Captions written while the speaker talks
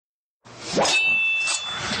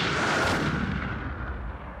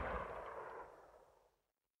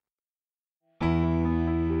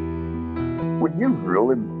when you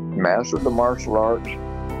really master the martial arts,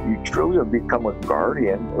 you truly have become a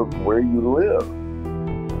guardian of where you live.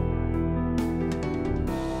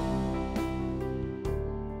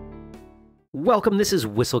 Welcome, this is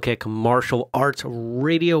Whistlekick Martial Arts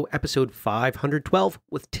Radio, episode 512,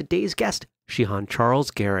 with today's guest, Shihan Charles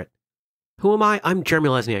Garett. Who am I? I'm Jeremy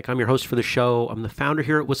Lesniak. I'm your host for the show. I'm the founder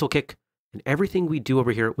here at Whistlekick, and everything we do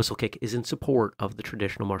over here at Whistlekick is in support of the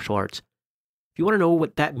traditional martial arts. If you want to know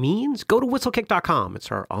what that means, go to whistlekick.com. It's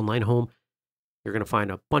our online home. You're going to find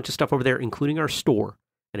a bunch of stuff over there, including our store.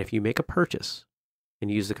 And if you make a purchase and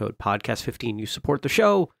use the code podcast15, you support the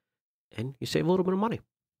show and you save a little bit of money.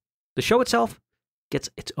 The show itself gets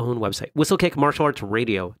its own website,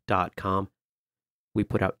 whistlekickmartialartsradio.com. We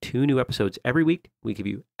put out 2 new episodes every week. We give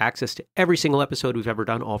you access to every single episode we've ever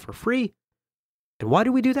done, all for free. And why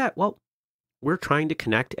do we do that? Well, we're trying to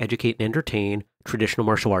connect, educate, and entertain traditional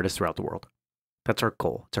martial artists throughout the world. That's our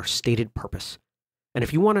goal. It's our stated purpose. And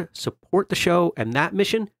if you want to support the show and that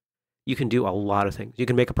mission, you can do a lot of things. You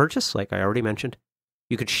can make a purchase, like I already mentioned.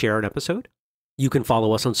 You could share an episode. You can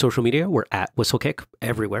follow us on social media. We're at Whistlekick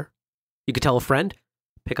everywhere. You could tell a friend,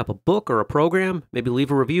 pick up a book or a program, maybe leave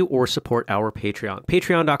a review, or support our Patreon.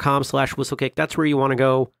 Patreon.com/Whistlekick. That's where you want to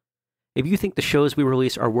go. If you think the shows we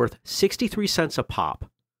release are worth 63 cents a pop,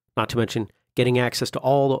 not to mention getting access to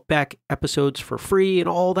all the back episodes for free and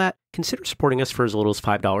all that, consider supporting us for as little as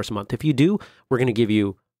 $5 a month. If you do, we're going to give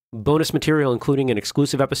you bonus material, including an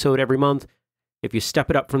exclusive episode every month. If you step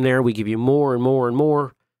it up from there, we give you more and more and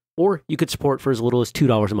more. Or you could support for as little as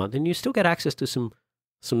 $2 a month, and you still get access to some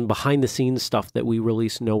behind-the-scenes stuff that we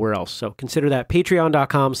release nowhere else. So consider that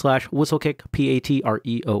patreon.com/whistlekick,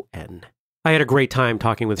 Patreon. I had a great time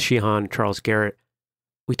talking with Shihan Charles Garrett.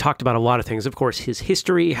 We talked about a lot of things. Of course, his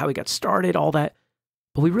history, how he got started, all that.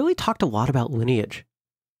 But we really talked a lot about lineage.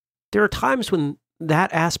 There are times when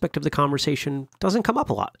that aspect of the conversation doesn't come up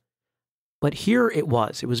a lot. But here it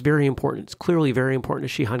was. It was very important. It's clearly very important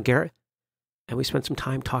to Shihan Garett. And we spent some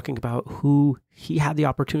time talking about who he had the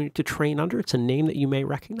opportunity to train under. It's a name that you may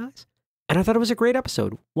recognize. And I thought it was a great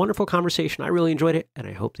episode. Wonderful conversation. I really enjoyed it, and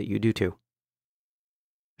I hope that you do too.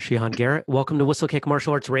 Shihan Garett, welcome to Whistlekick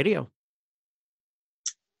Martial Arts Radio.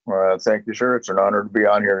 Thank you, sir. It's an honor to be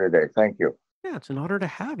on here today. Thank you. Yeah, it's an honor to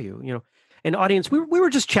have you. You know, and audience, we were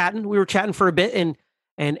just chatting. We were chatting for a bit,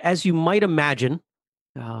 and as you might imagine,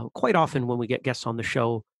 quite often when we get guests on the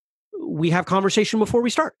show, we have conversation before we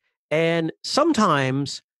start. And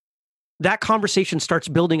sometimes that conversation starts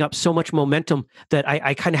building up so much momentum that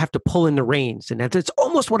I kind of have to pull in the reins. And it's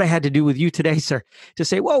almost what I had to do with you today, sir, to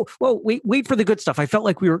say, whoa, wait for the good stuff. I felt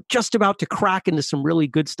like we were just about to crack into some really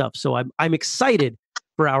good stuff. So I'm excited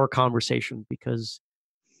for our conversation because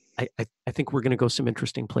I think we're going to go some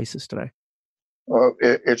interesting places today. Well,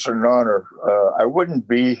 it's an honor. I wouldn't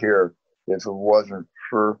be here if it wasn't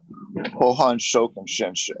for Hohan Soken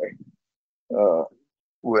sensei.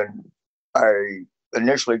 When I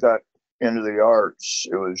initially got into the arts,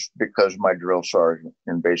 it was because of my drill sergeant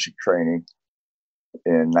in basic training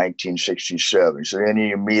in 1967. So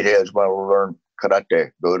any meatheads want to learn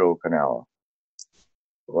karate, go to Okinawa.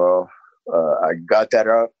 Well, I got that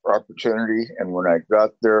opportunity, and when I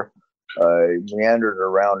got there, I meandered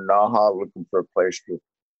around Naha looking for a place to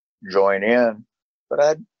join in, but I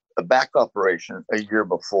had a back operation a year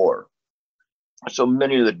before. So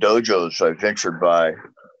many of the dojos I ventured by,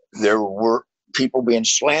 there were people being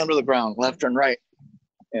slammed to the ground left and right,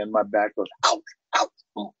 and my back goes, ouch, ouch.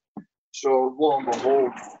 So lo and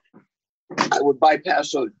behold, I would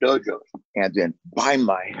bypass those dojos. And then by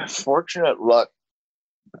my fortunate luck,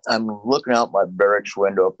 I'm looking out my barracks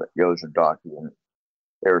window up at Yozadaki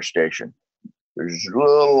Air Station. There's a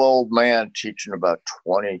little old man teaching about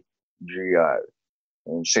 20 GIs.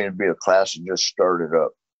 And it seemed to be a class that just started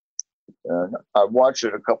up. And I watched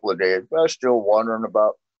it a couple of days, but I was still wondering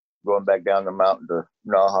about going back down the mountain to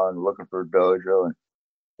Naha and looking for a dojo.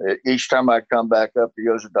 And each time I come back up to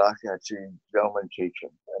Yozadaki, I see gentlemen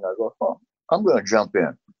teaching. And I go, oh, I'm going to jump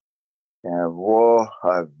in. And whoa,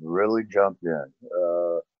 I've really jumped in.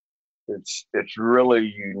 It's really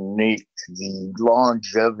unique, the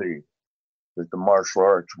longevity that the martial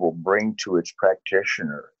arts will bring to its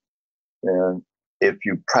practitioner. And if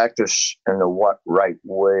you practice in the right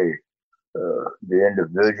way, the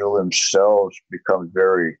individual themselves become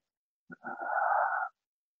very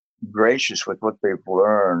gracious with what they've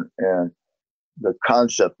learned, and the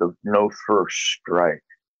concept of no first strike.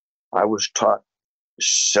 I was taught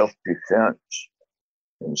self-defense,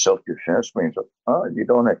 and self-defense means you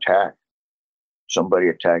don't attack. Somebody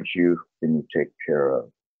attacks you, then you take care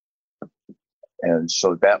of. And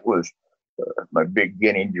so that was my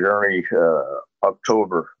beginning journey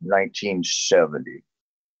October 1970.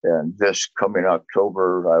 And this coming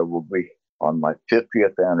October, I will be on my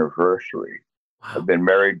 50th anniversary. Wow. I've been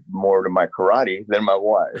married more to my karate than my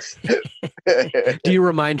wife. Do you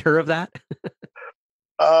remind her of that?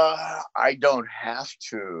 I don't have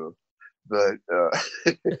to, but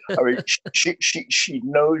I mean, she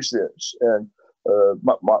knows this, and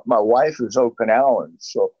my wife is Okinawan,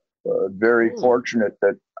 so very fortunate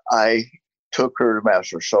that I took her to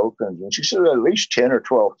Master Soken's, and she said at least 10 or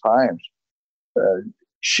 12 times.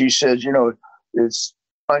 She says, you know, it's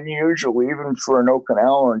unusual even for an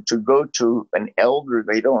Okinawan to go to an elder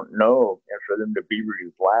they don't know and for them to be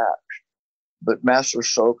relaxed. But Master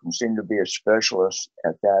Soken seemed to be a specialist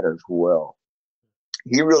at that as well.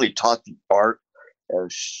 He really taught the art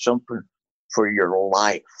as something for your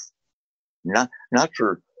life, not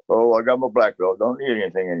for, oh, I got my black belt, don't need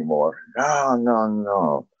anything anymore.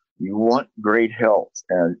 No. You want great health,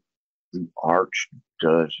 and the art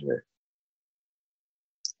does it.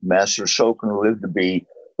 Master Soken lived to be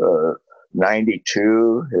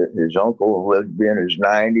 92. His uncle lived to be in his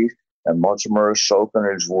 90s, and Matsumura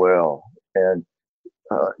Soken as well. And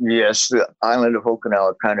yes, the island of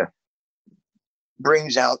Okinawa kind of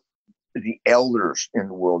brings out the elders in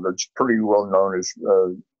the world. It's pretty well known as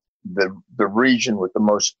the region with the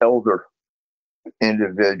most elder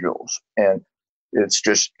individuals. And it's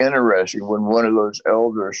just interesting when one of those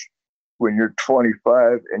elders, when you're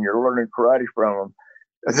 25 and you're learning karate from them,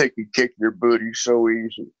 they can kick your booty so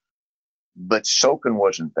easy. But Soken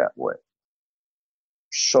wasn't that way.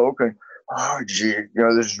 Soken, oh gee, you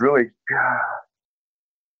know, this is really,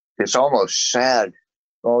 it's almost sad.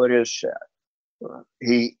 Oh, it is sad.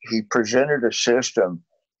 He presented a system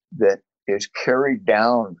that is carried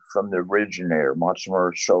down from the originator,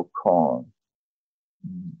 Matsumura Soken.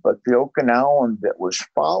 But the Okinawan that was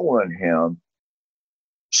following him,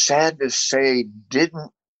 sad to say,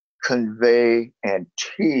 didn't convey and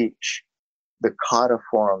teach the kata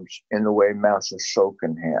forms in the way Master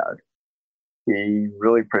Soken had. He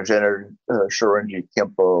really presented Shorin-Ryu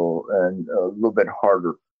Kempo and a little bit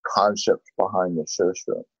harder concepts behind the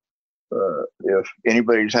system. If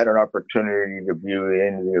anybody's had an opportunity to view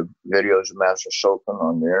any of the videos of Master Soken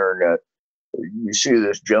on the internet, you see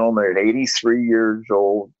this gentleman at 83 years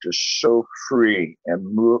old, just so free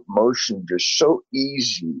and motion just so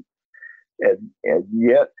easy. And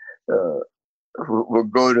yet, we'll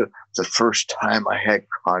go to the first time I had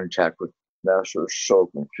contact with Master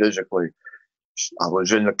Soken physically. I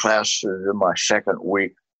was in the class in my second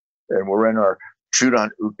week, and we're in our Chudan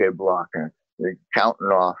Uke block, and they're counting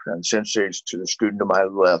off, and Sensei's to the student to my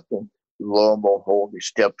left, and lo and behold, he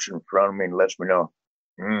steps in front of me and lets me know,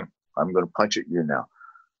 I'm going to punch at you now.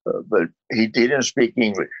 But he didn't speak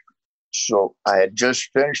English. So I had just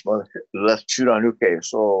finished my left Chudan Uke,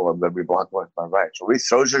 so I'm going to be blocked with my right. So he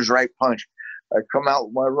throws his right punch. I come out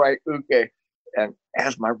with my right Uke, and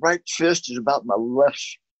as my right fist is about my left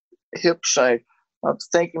hip side, I'm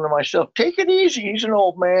thinking to myself, take it easy, he's an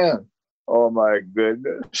old man. Oh my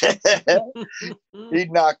goodness. He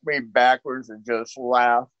knocked me backwards and just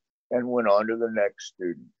laughed and went on to the next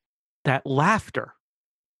student. That laughter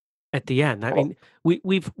at the end. I mean,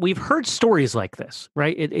 we've heard stories like this,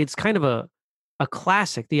 right? It's kind of a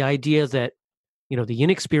classic, the idea that, you know, the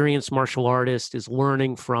inexperienced martial artist is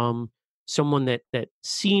learning from someone that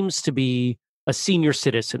seems to be a senior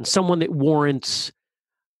citizen, someone that warrants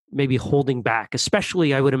maybe holding back,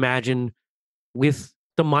 especially I would imagine with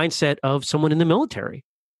the mindset of someone in the military.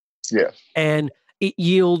 Yeah. And it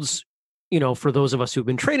yields, you know, for those of us who've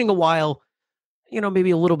been training a while, you know,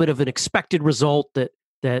 maybe a little bit of an expected result that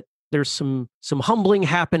there's some humbling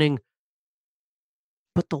happening.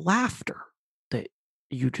 But the laughter that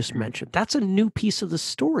you just mentioned, that's a new piece of the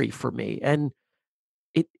story for me. And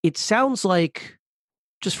it sounds like,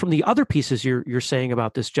 just from the other pieces you're saying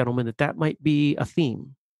about this gentleman, that might be a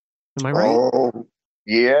theme. Am I right? Oh,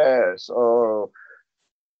 yes. Oh,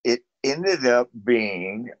 it ended up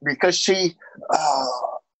being, because see,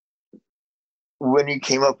 when he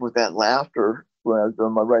came up with that laughter when I was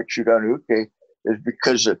on my right Chudan Uke, is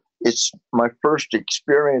because it's my first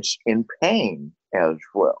experience in pain as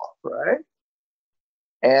well, right?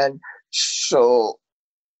 And so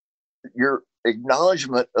your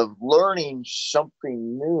acknowledgement of learning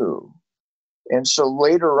something new. And so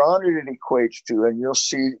later on it equates to, and you'll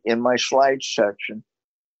see in my slide section,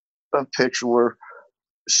 a picture where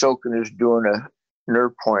Soken is doing a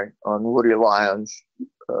nerve point on Woody Lyon's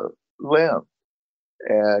limb.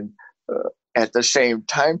 And at the same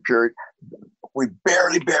time period, we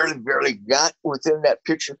barely got within that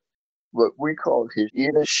picture what we called his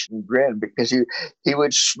innocent grin, because he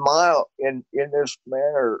would smile in this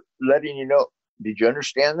manner, letting you know Did you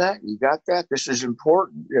understand that? You got that? This is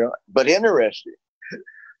important, but interesting.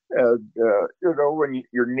 When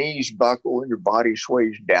your knees buckle and your body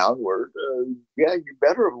sways downward, you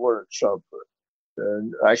better have learned something.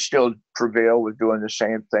 And I still prevail with doing the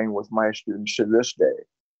same thing with my students to this day.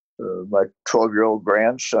 My 12-year-old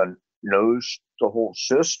grandson knows the whole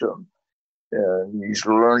system, and he's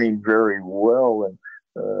learning very well. And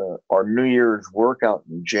our New Year's workout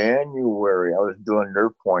in January, I was doing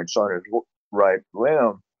nerve points on his right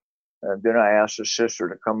limb, and then I asked the sister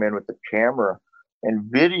to come in with the camera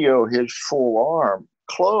and video his full arm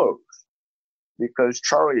closed, because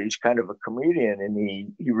Charlie is kind of a comedian, and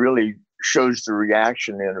he really shows the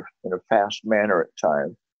reaction in a fast manner at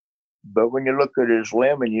times. But when you look at his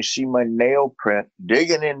limb and you see my nail print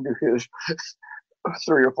digging into his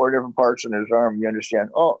 3 or 4 different parts in his arm, you understand,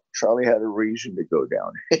 oh, Charlie had a reason to go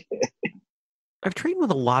down. I've trained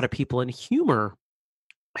with a lot of people, and humor,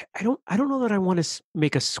 I don't know that I want to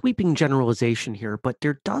make a sweeping generalization here, but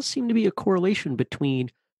there does seem to be a correlation between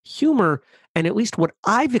humor and at least what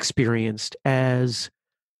I've experienced as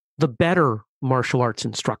the better martial arts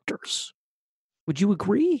instructors. Would you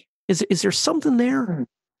agree? Is there something there?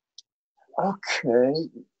 Okay.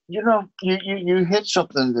 You hit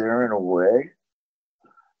something there in a way.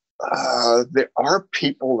 There are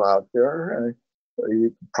people out there, and you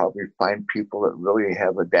can probably find people that really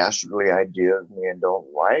have a dastardly idea of me and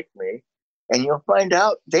don't like me. And you'll find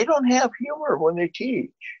out they don't have humor when they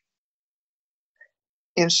teach.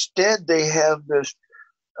 Instead, they have this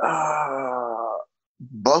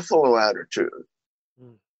buffalo attitude.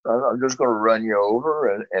 I'm just going to run you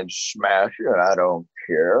over and smash you, and I don't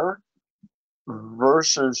care.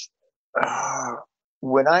 Versus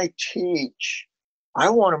when I teach, I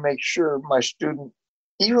want to make sure my student,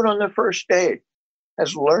 even on the first day,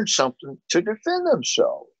 has learned something to defend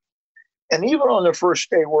themselves. And even on the first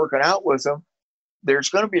day working out with them, there's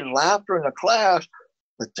going to be laughter in the class,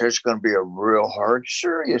 but there's going to be a real hard,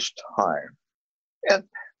 serious time. And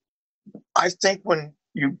I think when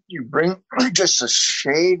you bring just a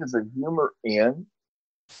shade of the humor in,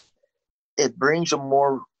 it brings a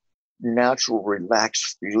more natural,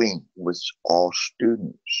 relaxed feeling with all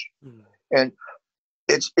students. And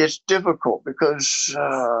it's difficult because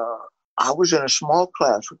I was in a small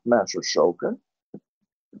class with Master Soken.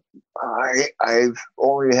 I've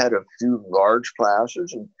only had a few large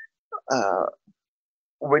classes, and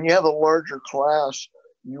when you have a larger class,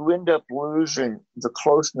 you end up losing the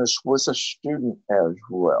closeness with a student as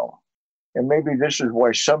well. And maybe this is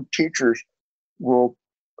why some teachers will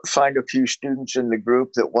find a few students in the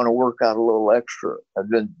group that want to work out a little extra, and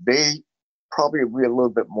then they probably be a little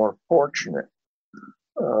bit more fortunate.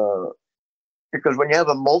 Because when you have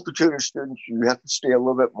a multitude of students, you have to stay a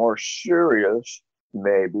little bit more serious,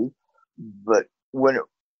 maybe. But when it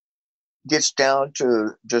gets down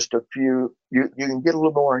to just a few, you can get a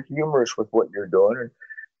little more humorous with what you're doing.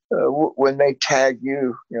 And when they tag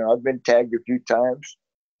you, I've been tagged a few times,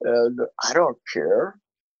 and I don't care.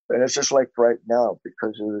 And it's just like right now,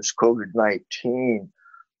 because of this COVID-19,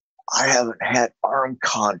 I haven't had arm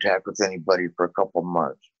contact with anybody for a couple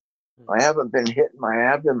months. I haven't been hitting my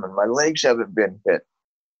abdomen. My legs haven't been hit.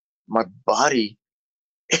 My body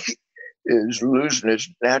is losing its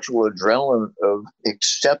natural adrenaline of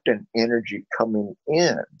accepting energy coming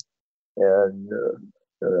in. And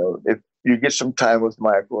if you get some time with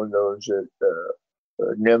Michael and those at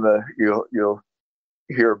NIMA, you'll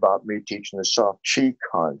hear about me teaching the soft chi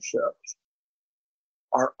concepts.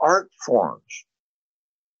 Our art forms.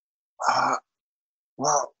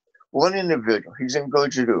 Well, one individual, he's in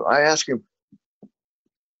Goju-do. I ask him,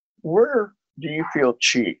 where do you feel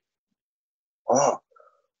chi? Oh,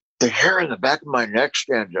 the hair in the back of my neck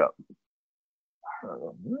stands up.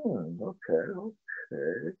 Okay.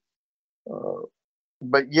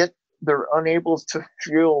 But yet they're unable to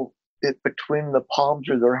feel it between the palms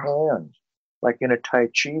of their hands, like in a Tai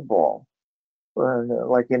Chi ball,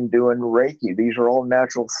 like in doing Reiki. These are all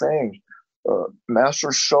natural things. Master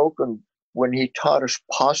Soken, when he taught us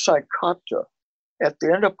Pasai Kata, at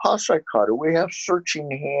the end of Pasai Kata, we have searching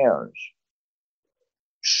hands.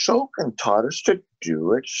 Soken taught us to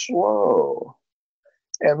do it slow.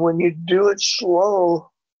 And when you do it slow,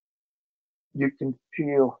 you can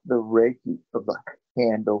feel the Reiki of the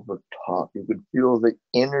hand over top. You can feel the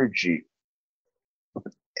energy.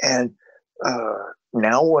 And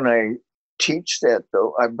now when I teach that,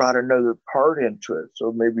 though, I brought another part into it.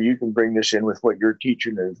 So maybe you can bring this in with what you're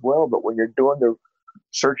teaching as well. But when you're doing the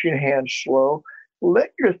searching hand slow,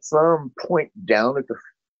 let your thumb point down at the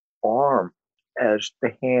arm as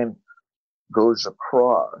the hand goes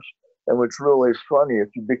across. And what's really funny, if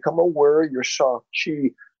you become aware of your soft chi,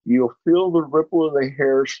 You'll feel the ripple of the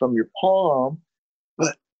hairs from your palm,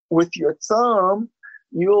 but with your thumb,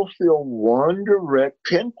 you'll feel one direct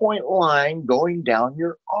pinpoint line going down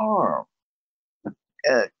your arm.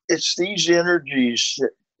 It's these energies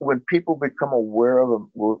that, when people become aware of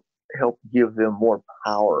them, will help give them more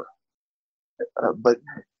power. But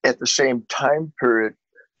at the same time period,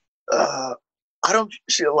 I don't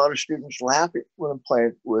see a lot of students laughing when I'm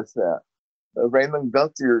playing with that. Raymond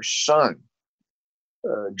Gunther's son,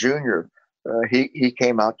 Junior, he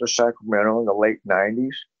came out to Sacramento in the late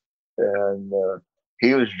 90s, and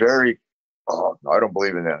he was very, oh, I don't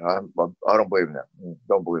believe in that. I don't believe in that.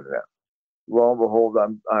 Don't believe in that. Lo and behold,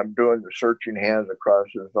 I'm doing the searching hands across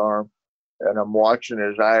his arm, and I'm watching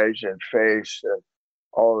his eyes and face, and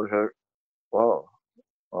all of a sudden, whoa,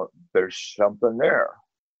 there's something there.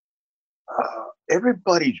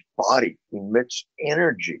 Everybody's body emits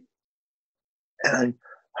energy, and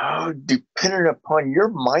depending upon your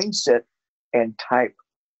mindset and type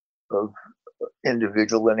of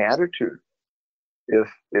individual and attitude.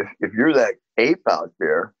 If you're that ape out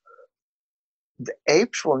there, the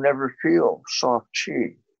apes will never feel soft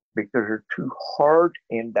chi because they're too hard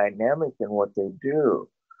and dynamic in what they do.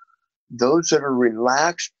 Those that are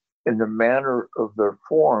relaxed in the manner of their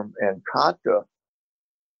form and kata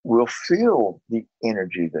will feel the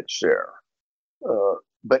energy that's there.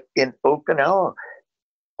 But in Okinawa,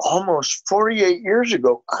 almost 48 years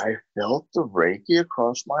ago, I felt the Reiki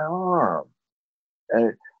across my arm.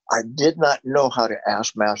 And I did not know how to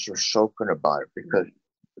ask Master Soken about it because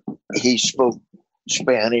he spoke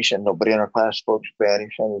Spanish and nobody in our class spoke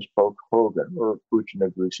Spanish, and he spoke Hogan or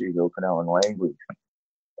Uchinaguchi, the Okinawan language.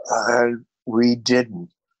 We didn't.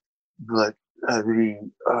 But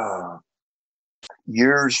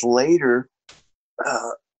years later,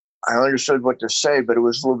 I understood what to say, but it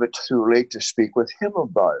was a little bit too late to speak with him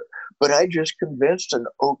about it. But I just convinced an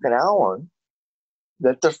Okinawan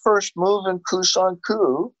that the first move in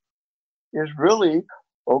Kusan-ku is really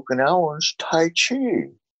Okinawan's Tai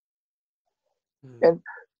Chi. And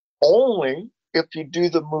only if you do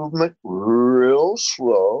the movement real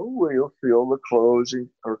slow will you feel the closing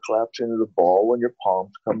or collapsing of the ball when your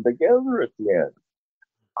palms come together at the end.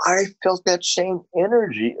 I felt that same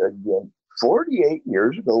energy again 48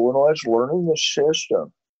 years ago when I was learning the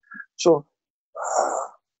system. So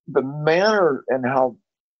the manner and how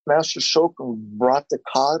Master Soken brought the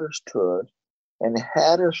katas to us and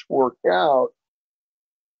had us work out,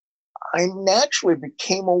 I naturally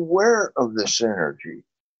became aware of this energy.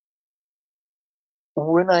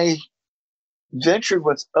 When I ventured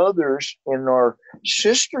with others in our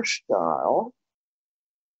sister style,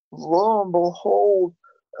 lo and behold,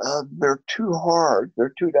 they're too hard,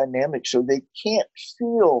 they're too dynamic, so they can't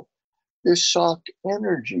feel this soft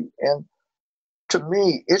energy. And to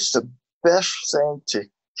me, it's the best thing to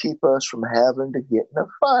keep us from having to get in a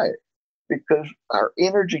fight because our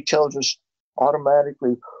energy tells us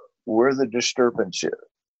automatically where the disturbance is.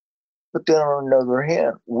 But then on the other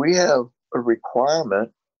hand, we have a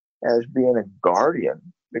requirement as being a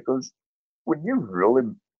guardian, because when you really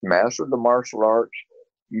master the martial arts,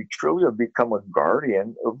 you truly have become a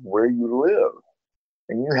guardian of where you live.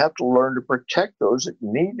 And you have to learn to protect those that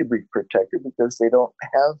need to be protected because they don't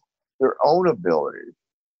have their own abilities.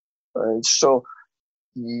 And so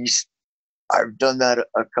I've done that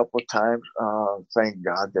a couple of times. Thank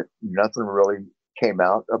God that nothing really came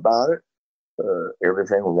out about it.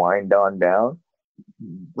 Everything whined on down.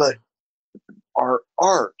 But our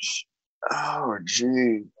arts, oh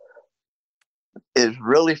gee, is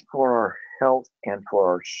really for our health and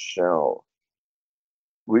for ourselves.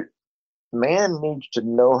 Man needs to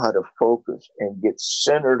know how to focus and get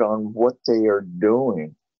centered on what they are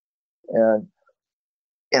doing. And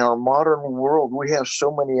in our modern world, we have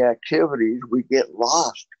so many activities, we get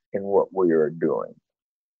lost in what we are doing.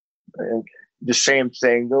 And the same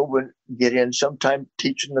thing, though, when get in sometime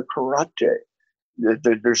teaching the karate.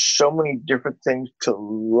 There's so many different things to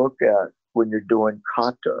look at when you're doing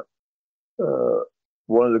kata.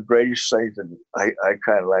 One of the greatest things that I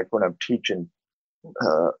kind of like when I'm teaching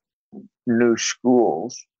new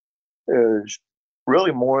schools is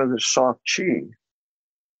really more of the soft chi,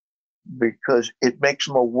 because it makes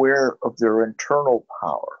them aware of their internal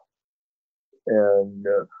power. And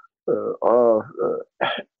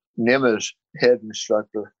NIMA's head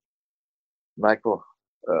instructor, Michael,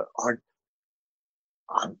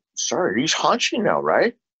 I'm sorry, he's Hanshi now,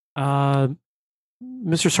 right?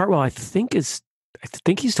 Mr. Sartwell, I think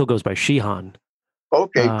he still goes by Shihan.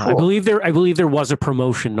 Okay, cool. I believe there was a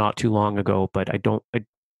promotion not too long ago, but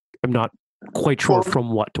I'm not quite sure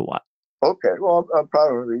from what to what. Okay, well, I'm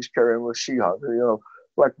proud of he's carrying with Shihan. You know,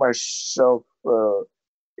 like myself,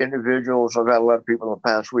 individuals, I've had a lot of people in the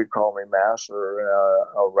past week call me master, and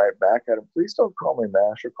I'll write back at them, please don't call me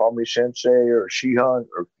master, call me sensei or Shihan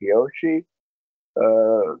or Kiyoshi.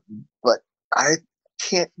 But I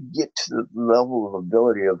can't get to the level of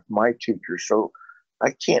ability of my teacher, so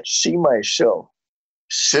I can't see myself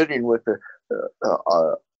sitting with a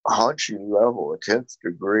Hanshi level, a 10th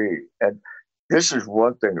degree. And this is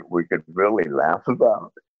one thing that we could really laugh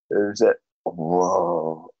about, is that,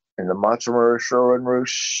 whoa, in the Matsumura Shorin-Ryu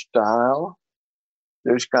style,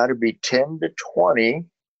 there's got to be 10 to 20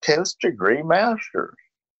 10th degree masters.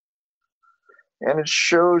 And it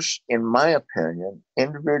shows, in my opinion,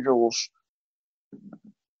 individuals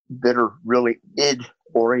that are really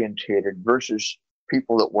id-orientated versus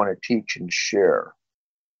people that want to teach and share.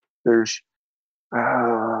 There's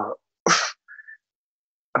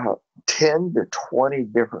 10 to 20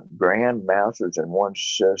 different grand masters in one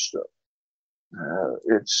system.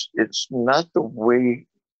 It's not the way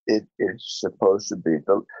it is supposed to be.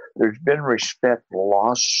 There's been respect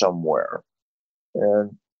lost somewhere.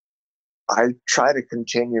 And I try to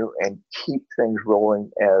continue and keep things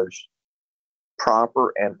rolling as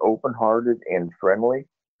proper and open-hearted and friendly.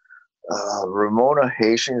 Ramona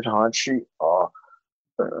Hastings Hanshi,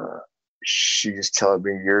 she just told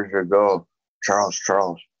me years ago, Charles,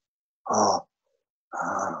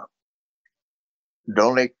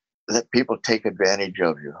 don't let people take advantage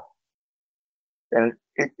of you. And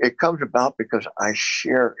it comes about because I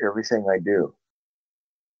share everything I do.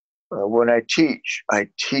 When I teach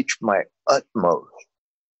my utmost,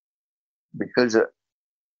 because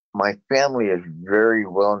my family is very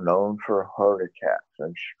well known for heart attacks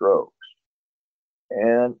and strokes.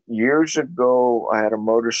 And years ago, I had a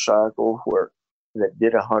motorcycle that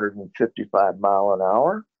did 155 miles an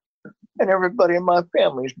hour. And everybody in my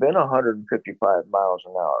family's been 155 miles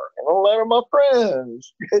an hour. And a lot of my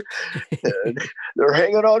friends, they're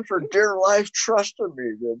hanging on for dear life, trusting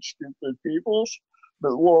me, them stupid peoples.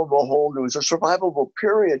 But lo and behold, it was a survivable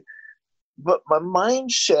period. But my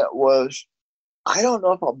mindset was, I don't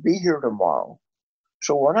know if I'll be here tomorrow.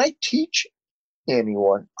 So when I teach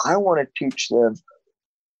anyone, I want to teach them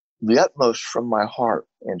the utmost from my heart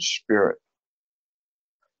and spirit.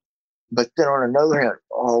 But then on another hand,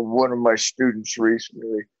 one of my students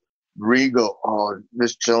recently,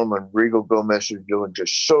 this gentleman, Rigo Gomez, is doing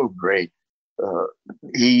just so great.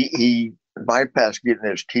 He bypassed getting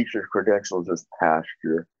his teacher's credentials this past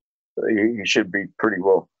year. He should be pretty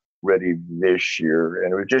well ready this year.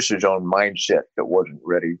 And it was just his own mindset that wasn't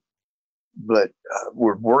ready. But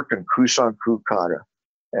we're working Kusan Kukata.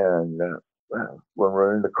 And when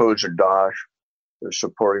we're in the Koza Dash, the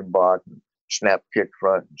supporting block, snap kick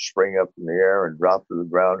front, and spring up in the air and drop to the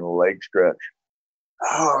ground in a leg stretch.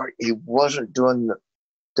 He wasn't doing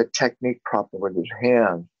the technique proper with his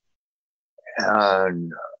hands.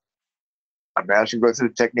 And I'm asking to go through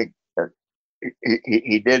the technique.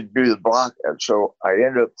 He did do the block, and so I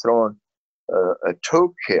ended up throwing a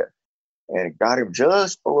toe kick, and it got him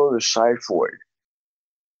just below the xiphoid.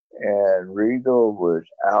 And Rigo was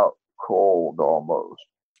out cold almost.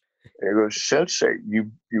 He goes, Sensei,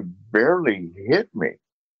 you barely hit me.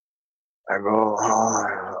 I go,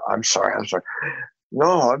 I'm sorry.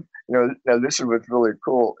 No, now this is what's really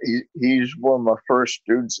cool. He's one of my first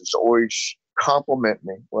students that's always compliment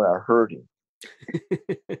me when I hurt him.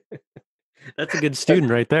 That's a good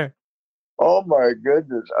student right there. Oh my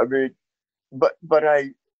goodness. I mean, but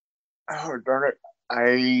darn it,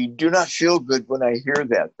 I do not feel good when I hear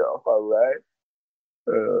that though. All right.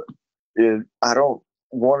 I don't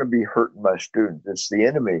want to be hurting my students. It's the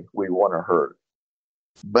enemy we want to hurt.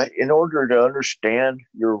 But in order to understand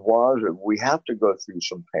your waza, we have to go through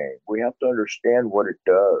some pain. We have to understand what it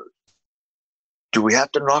does. Do we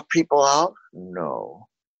have to knock people out? No.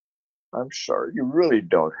 I'm sorry. You really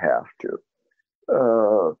don't have to.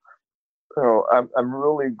 I'm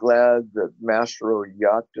really glad that Master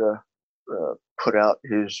Oyata put out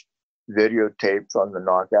his videotapes on the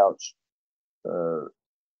knockouts.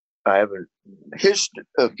 I have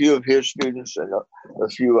a few of his students and a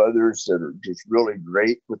few others that are just really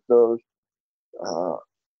great with those.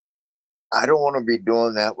 I don't want to be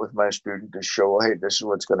doing that with my student to show, hey, this is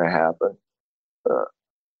what's going to happen.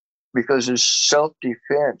 Because it's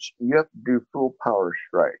self-defense. You have to do full power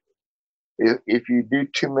strike. If you do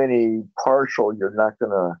too many partial, you're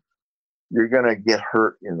gonna get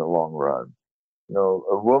hurt in the long run. You know,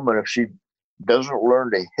 a woman, if she doesn't learn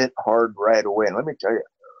to hit hard right away, and let me tell you,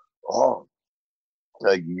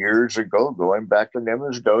 years ago, going back to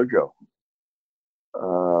Nema's dojo.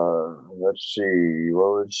 Let's see,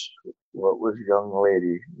 what was young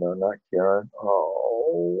lady? No, not Karen.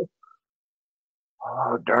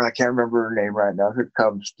 oh darn, I can't remember her name right now. It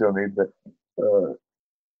comes to me, but uh,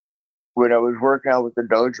 when I was working out with the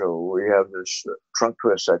dojo, we have this trunk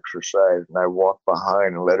twist exercise, and I walk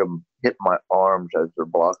behind and let them hit my arms as they're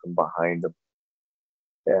blocking behind them.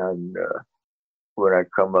 And when I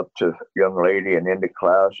come up to a young lady and into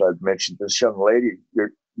class, I've mentioned this young lady,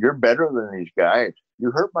 you're better than these guys.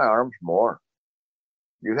 You hurt my arms more.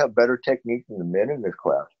 You have better technique than the men in this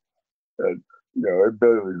class. And,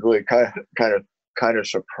 everybody was really kind of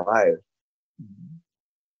surprised.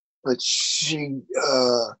 But she,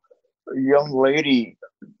 a young lady,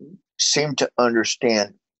 seemed to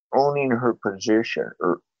understand owning her position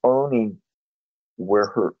or owning where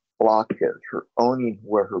her block is, or owning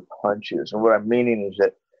where her punch is. And what I'm meaning is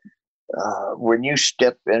that when you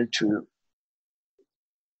step into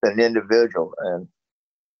an individual and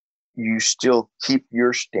you still keep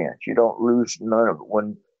your stance, you don't lose none of it.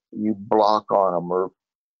 When you block on them or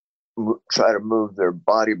try to move their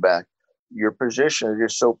body back, your position is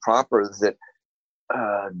just so proper that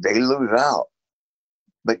they lose out.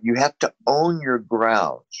 But you have to own your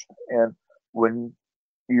grounds. And when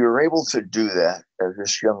you're able to do that, as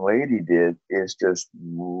this young lady did, is just,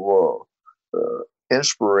 whoa,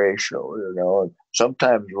 inspirational, and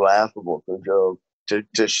sometimes laughable, because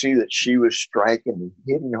to see that she was striking and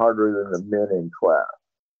hitting harder than the men in class.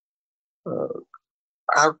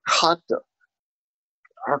 Our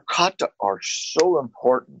kata are so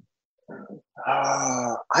important.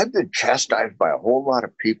 I've been chastised by a whole lot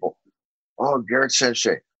of people. Oh, Garrett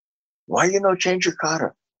Sensei, why change your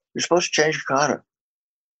kata? You're supposed to change your kata.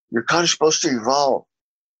 Your kata's supposed to evolve.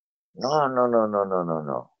 No, no, no, no, no, no,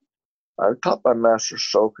 no. I was taught by Master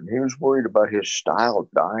Soken. He was worried about his style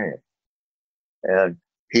dying. And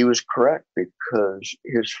he was correct, because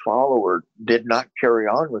his follower did not carry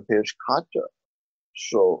on with his kata.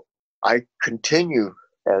 So I continue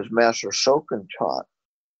as Master Soken taught.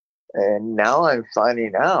 And now I'm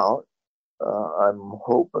finding out, I'm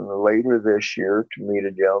hoping later this year to meet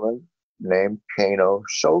a gentleman named Kano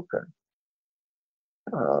Soken.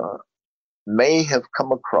 May have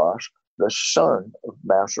come across the son of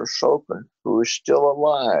Master Soken, who is still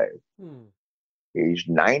alive. He's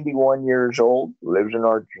 91 years old, lives in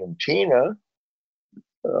Argentina.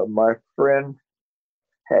 My friend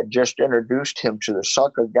had just introduced him to the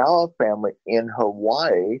Sakagawa family in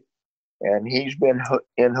Hawaii, and he's been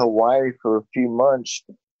in Hawaii for a few months,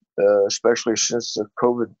 especially since the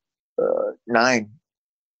COVID-9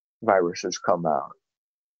 virus has come out.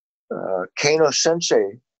 Kano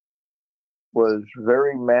Sensei was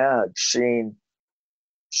very mad seeing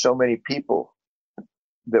so many people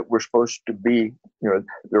that were supposed to be,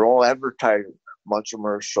 they're all advertising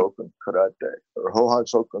Matsumura Soken karate, or Hohan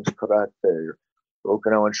Soken's karate, or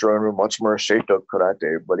Okinawan Shorin-Ryu Matsumura Seito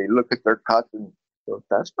karate. But he looked at their kata and goes,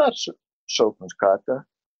 that's not Soken's kata.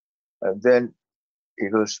 And then he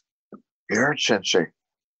goes, Garrett Sensei,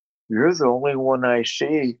 you're the only one I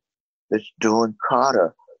see that's doing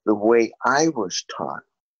kata the way I was taught.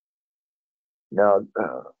 Now,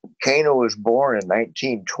 Kano was born in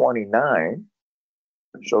 1929,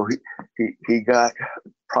 so he got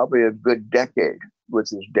probably a good decade with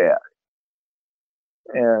his dad.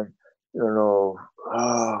 And,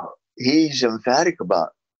 he's emphatic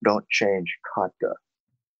about don't change kata.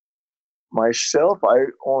 Myself, I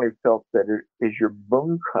only felt that it is your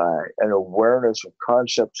bunkai and awareness of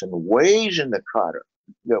concepts and ways in the kata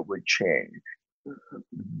that would change.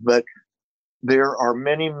 But there are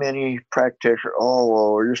many, many practitioners. Oh,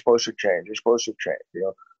 well, you're supposed to change. You're supposed to change.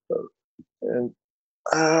 And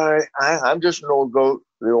I'm just an old goat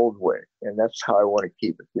the old way, and that's how I want to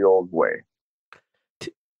keep it, the old way.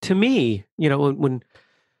 To me,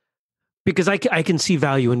 because I can see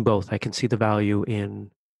value in both. I can see the value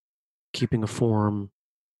in keeping a form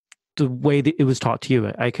the way that it was taught to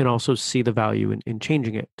you. I can also see the value in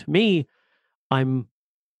changing it. To me, I'm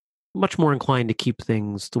much more inclined to keep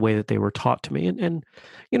things the way that they were taught to me. And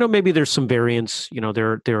maybe there's some variance.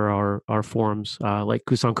 There are forms like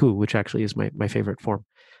Kusanku, which actually is my favorite form,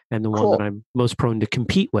 and the one that I'm most prone to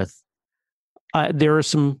compete with. There are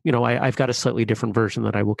some, I've got a slightly different version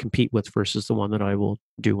that I will compete with versus the one that I will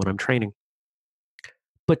do when I'm training.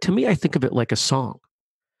 But to me, I think of it like a song.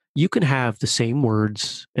 You can have the same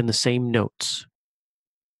words and the same notes,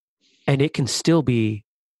 and it can still be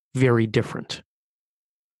very different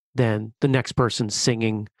than the next person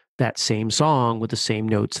singing that same song with the same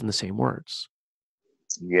notes and the same words.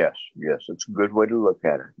 Yes, it's a good way to look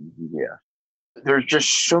at it. Yeah. There's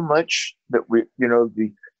just so much that we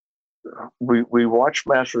watch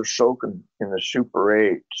Master Soken in the Super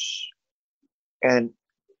 8s, and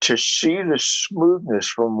to see the smoothness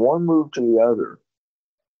from one move to the other,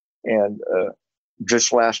 and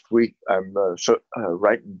just last week, I'm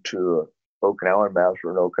writing to Okinawan master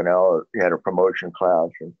in Okinawa. He had a promotion class,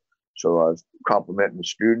 and so I was complimenting the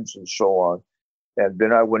students and so on. And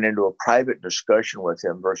then I went into a private discussion with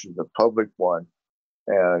him versus the public one,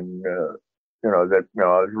 and I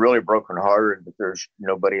was really brokenhearted that there's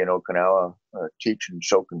nobody in Okinawa teaching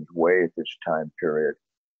Soken's way at this time period.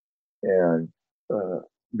 And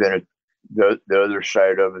then the other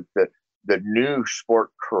side of it, that the new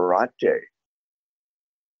sport karate,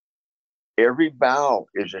 every bow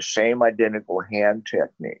is the same identical hand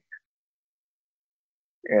technique.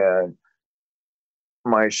 And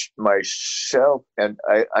myself, and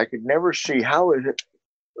I could never see how is it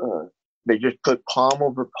they just put palm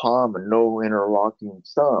over palm and no interlocking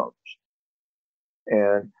thumbs.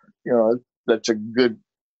 And, that's a good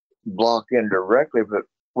block indirectly, but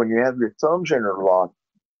when you have your thumbs interlocked,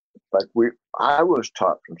 like I was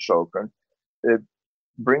taught from Soken, it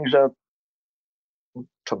brings up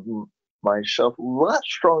to myself a lot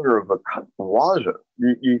stronger of a waza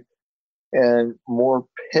and more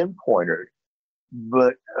pinpointed.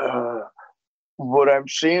 But what I'm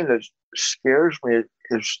seeing that scares me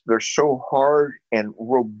is they're so hard and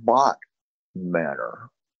robot manner.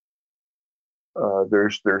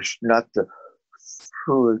 There's not the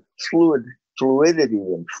fluidity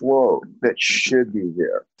and flow that should be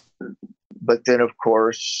there. But then, of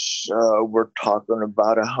course, we're talking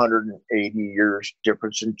about 180 years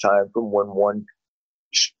difference in time from when one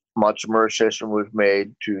Matsumura system was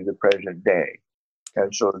made to the present day.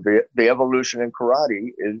 And so the evolution in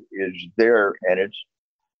karate is there, and it's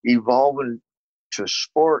evolving to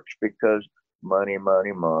sports because money.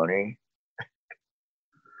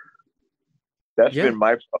 That's been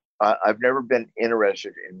my. I've never been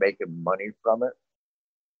interested in making money from it.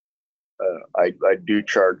 I do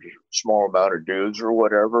charge a small amount of dues or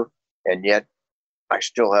whatever, and yet I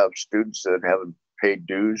still have students that haven't paid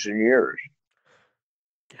dues in years.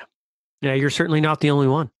 Yeah, you're certainly not the only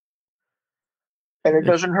one. And it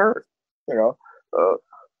doesn't hurt, I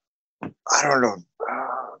don't know.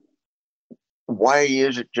 Why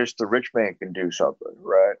is it just the rich man can do something,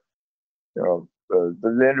 right?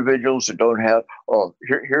 The individuals that don't have,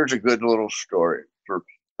 here's a good little story for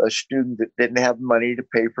a student that didn't have money to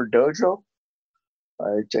pay for dojo.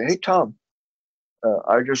 I'd say, hey, Tom,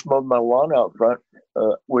 I just mowed my lawn out front.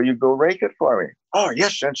 Will you go rake it for me? Oh,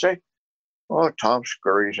 yes, sensei. Oh, Tom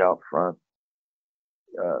scurries out front.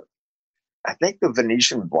 I think the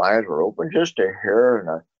Venetian blinds were open just a hair,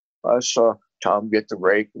 and I saw Tom get the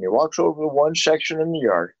rake, and he walks over to one section in the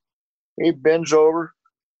yard. He bends over,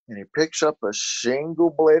 and he picks up a single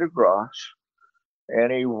blade of grass,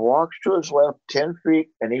 and he walks to his left 10 feet,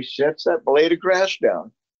 and he sets that blade of grass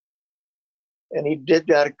down. And he did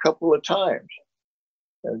that a couple of times.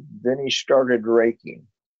 And then he started raking.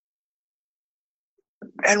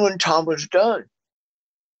 And when Tom was done,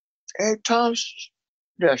 hey, Tom,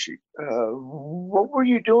 what were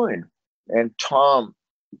you doing? And Tom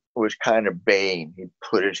was kind of baying. He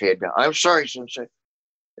put his head down. I'm sorry, sensei.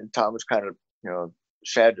 And Tom was kind of,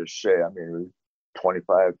 sad to say. I mean, he was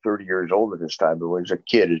 25, 30 years old at this time, but when he was a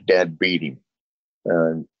kid, his dad beat him.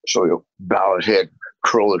 And so he'll bow his head,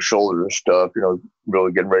 curl his shoulders and stuff,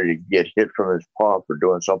 really getting ready to get hit from his paw for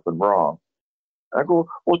doing something wrong. I go,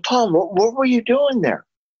 well, Tom, what were you doing there?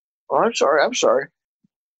 Oh, I'm sorry.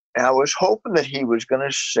 And I was hoping that he was going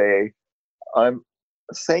to say, I'm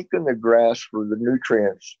thanking the grass for the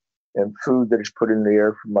nutrients and food that is put in the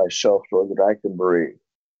air for myself so that I can breathe.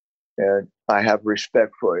 And I have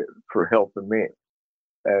respect for it, for helping me.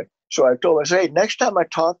 So I told him, hey, next time I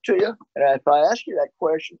talk to you, and if I ask you that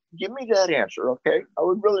question, give me that answer, okay? I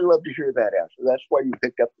would really love to hear that answer. That's why you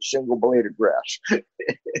picked up the single blade of grass.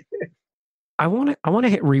 I want to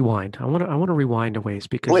hit rewind. I want to rewind a ways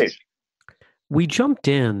because Please. We jumped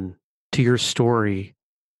in to your story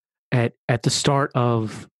at the start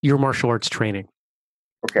of your martial arts training.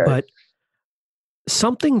 Okay. But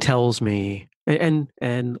something tells me,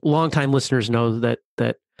 and longtime listeners know that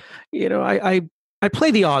I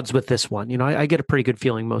play the odds with this one. I get a pretty good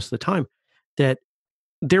feeling most of the time that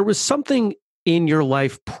there was something in your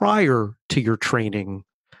life prior to your training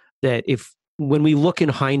that when we look in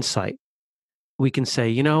hindsight, we can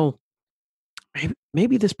say,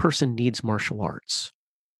 maybe this person needs martial arts.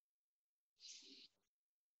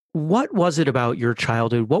 What was it about your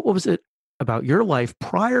childhood? What was it about your life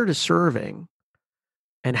prior to serving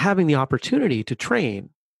and having the opportunity to train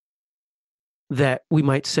that we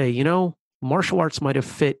might say, martial arts might have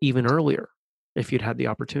fit even earlier if you'd had the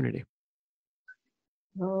opportunity?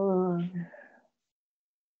 Well,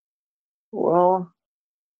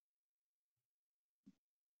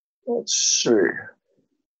 let's see.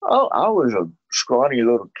 Oh, I was a scrawny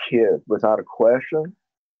little kid without a question,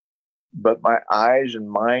 but my eyes and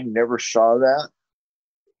mind never saw that.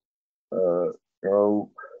 You know,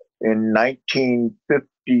 in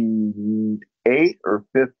 1958 or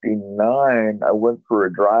 59, I went for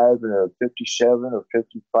a drive in a 57 or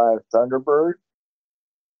 55 Thunderbird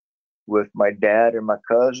with my dad and my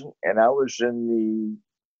cousin, and I was in the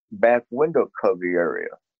back window cubby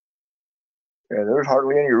area, and there was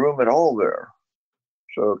hardly any room at all there.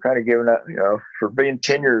 So kind of giving that, for being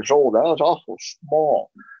 10 years old, I was awful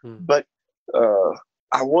small. But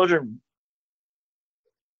I wasn't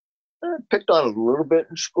picked on a little bit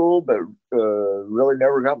in school, but really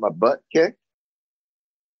never got my butt kicked.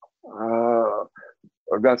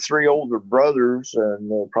 I've got three older brothers,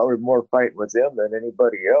 and probably more fighting with them than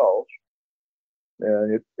anybody else.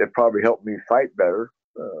 And it probably helped me fight better.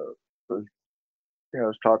 I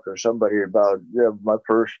was talking to somebody about my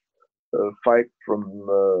first fight from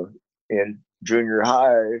in junior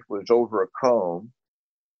high was over a comb,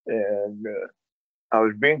 and I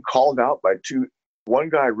was being called out by one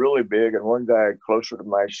guy really big and one guy closer to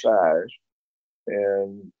my size,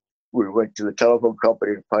 and we went to the telephone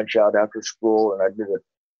company to punch out after school, and I did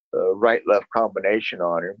a right-left combination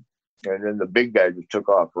on him, and then the big guy just took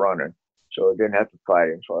off running, so I didn't have to fight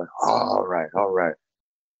him. So I all right.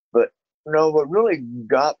 But no, what really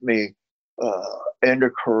got me into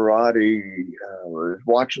karate was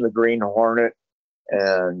watching the Green Hornet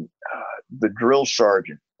and the drill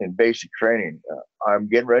sergeant in basic training. I'm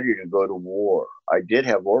getting ready to go to war. I did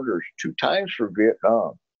have orders 2 times for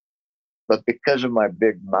Vietnam, but because of my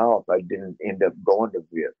big mouth, I didn't end up going to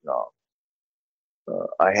Vietnam.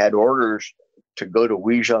 I had orders to go to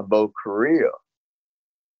Wijeonbo, Korea,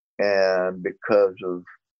 and because of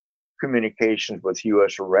communications with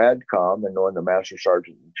U.S. Radcom and knowing the master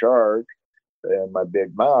sergeant in charge and my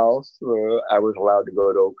big mouth, I was allowed to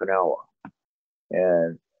go to Okinawa.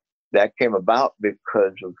 And that came about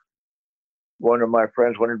because of one of my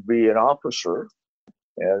friends wanted to be an officer.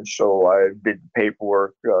 And so I did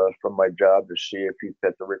paperwork from my job to see if he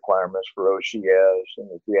fit the requirements for OCS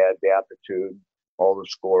and if he had the aptitude, all the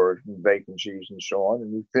scores and vacancies and so on,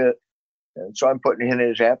 and he fit. And so I'm putting in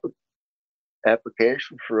his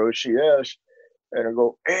application for OCS, and I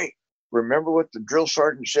go, hey, remember what the drill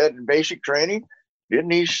sergeant said in basic training?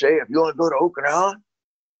 Didn't he say if you want to go to Okinawa?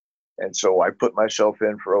 And so I put myself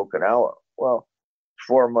in for Okinawa. Well,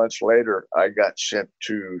 4 months later, I got sent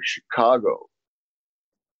to Chicago.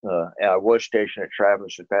 And I was stationed at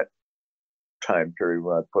Travis at that time period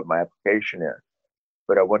when I put my application in.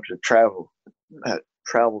 But I went to travel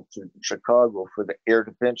to Chicago for the air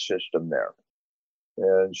defense system there.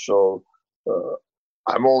 And so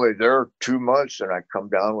I'm only there 2 months, and I come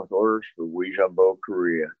down with orders for Wijeonbo,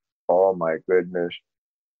 Korea. Oh my goodness.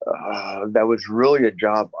 That was really a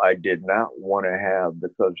job I did not want to have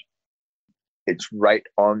because it's right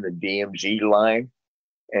on the DMZ line,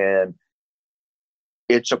 and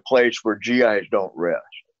it's a place where GIs don't rest.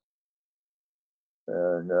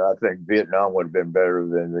 And I think Vietnam would have been better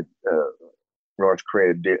than the North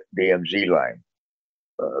Korea DMZ line.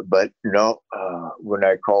 But no, when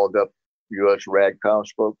I called up U.S. Radcom,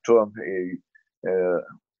 spoke to him, he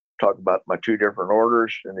talked about my 2 different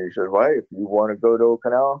orders, and he said, well, if you want to go to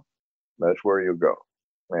Okinawa, that's where you go.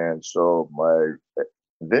 And so my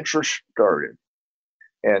adventure started.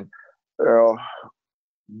 And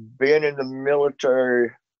being in the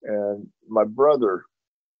military, and my brother,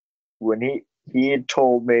 when he had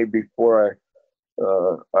told me before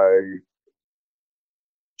I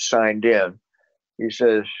signed in, he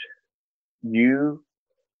says, you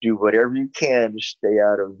do whatever you can to stay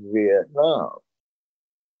out of Vietnam.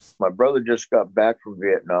 My brother just got back from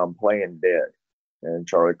Vietnam playing dead, and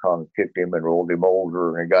Charlie Kong kicked him and rolled him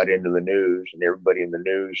over and got into the news, and everybody in the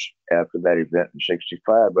news after that event in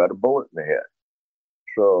 '65 got a bullet in the head.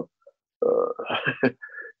 So,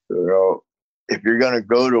 if you're going to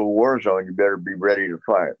go to a war zone, you better be ready to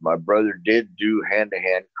fight. My brother did do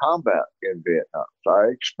hand-to-hand combat in Vietnam, so I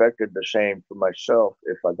expected the same for myself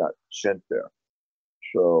if I got sent there.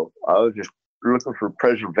 So I was just looking for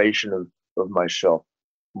preservation of myself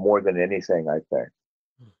more than anything, I think.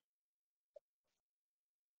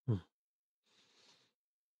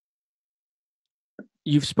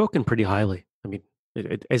 You've spoken pretty highly. I mean,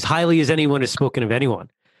 as highly as anyone has spoken of anyone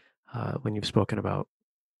when you've spoken about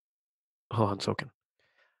Hohan Soken.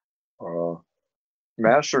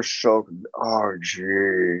 Master Soken, oh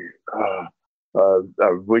gee. I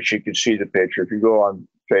wish you could see the picture. If you go on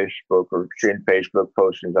Facebook or see Facebook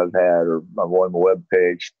postings I've had or on my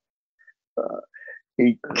webpage,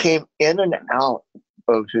 he came in and out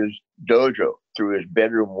of his dojo through his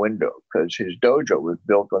bedroom window because his dojo was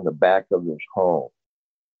built on the back of his home.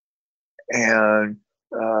 And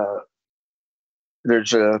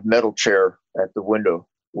there's a metal chair at the window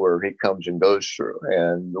where he comes and goes through,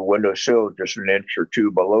 and the window sill is just an inch or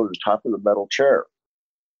two below the top of the metal chair.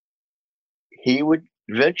 He would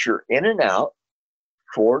venture in and out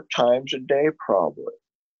 4 times a day, probably,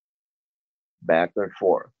 back and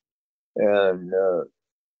forth. And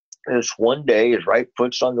this one day, his right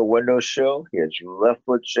foot's on the windowsill, his left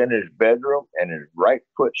foot's in his bedroom, and his right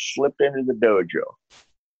foot slipped into the dojo.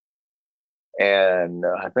 And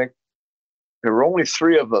I think there were only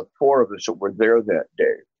 4 of us that were there that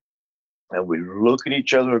day. And we look at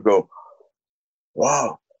each other and go,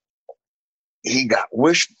 wow, he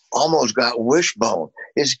almost got wishbone.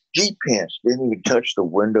 His gi pants didn't even touch the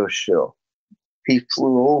windowsill. He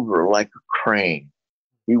flew over like a crane.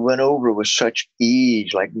 He went over with such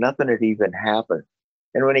ease, like nothing had even happened.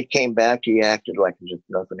 And when he came back, he acted like as if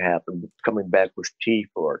nothing happened, coming back with tea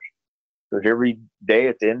for us. Because every day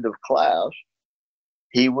at the end of class,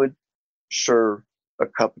 he would serve a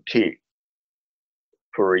cup of tea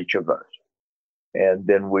for each of us. And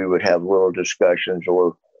then we would have little discussions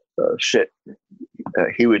or sit.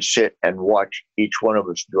 He would sit and watch each one of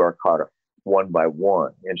us do our kata one by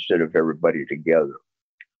one instead of everybody together.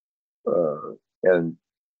 And,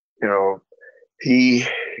 you know, he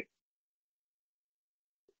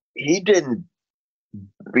didn't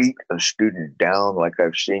beat a student down like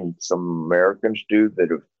I've seen some Americans do that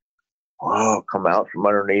have come out from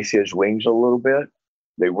underneath his wings a little bit.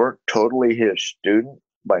 They weren't totally his student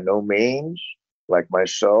by no means, like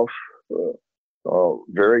myself.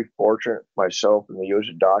 Very fortunate, myself and the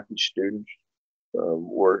Yosudaki students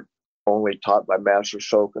were only taught by Master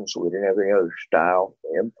Soken, so we didn't have any other style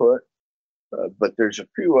input. But there's a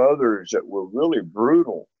few others that were really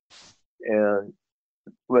brutal. And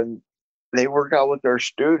when they work out with their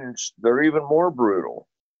students, they're even more brutal.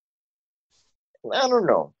 I don't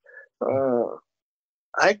know.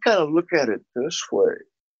 I kind of look at it this way.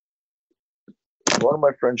 One of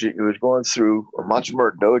my friends, he was going through a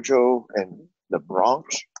Matsumura dojo in the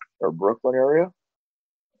Bronx or Brooklyn area.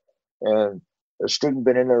 And a student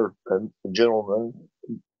been in there, a gentleman,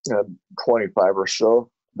 25 or so,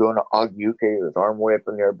 doing an agyuke, his arm way up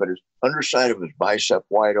in there, but his underside of his bicep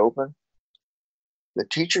wide open. The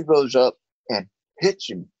teacher goes up and hits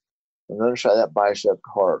him on the other side of that bicep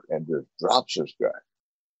hard and just drops this guy.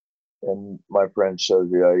 And my friend says,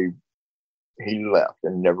 yeah, he left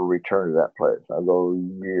and never returned to that place. I go,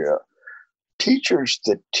 yeah. Teachers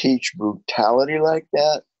that teach brutality like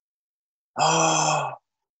that,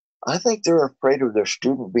 I think they're afraid of their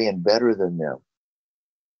student being better than them.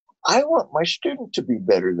 I want my student to be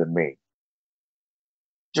better than me.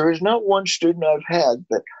 There is not one student I've had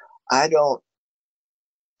that I don't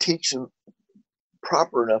teach them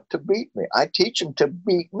proper enough to beat me. I teach them to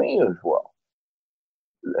beat me as well.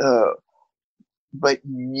 But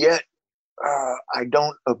yet, I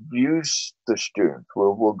don't abuse the students.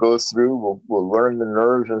 We'll go through, we'll learn the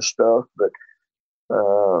nerves and stuff, but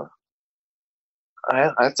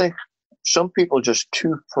I think some people are just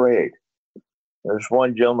too afraid. There's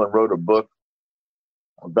one gentleman wrote a book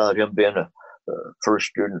about him being a first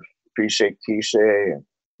student Fisei Kisei and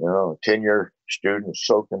 10-year student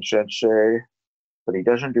Soken Sensei, but he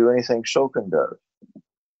doesn't do anything Soken does.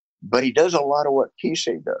 But he does a lot of what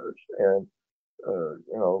Kisei does, and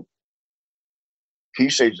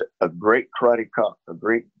Kisei's a great karate cop, a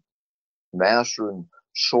great master in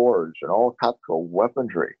swords and all tactical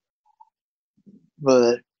weaponry.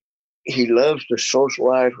 But he loves to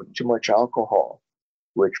socialize with too much alcohol,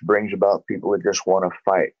 which brings about people that just want to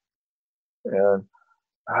fight. And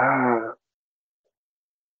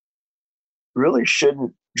really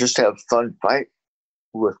shouldn't just have fun fight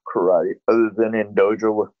with karate other than in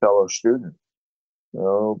dojo with fellow students.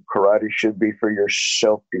 Karate should be for your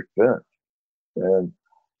self-defense. And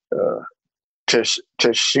to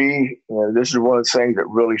see, this is one of the things that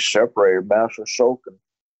really separated Master Soken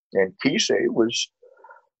and Kisei was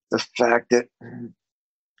the fact that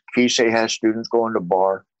Kisei has students go in the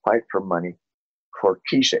bar, fight for money for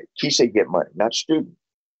Kisei. Kisei get money, not students.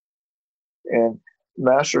 And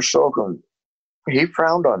Master Soken, he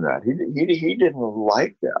frowned on that. He didn't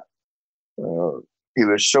like that. He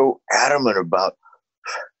was so adamant about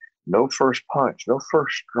no first punch, no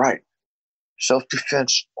first strike,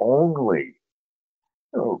 self-defense only.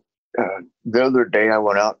 The other day I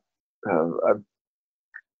went out, I've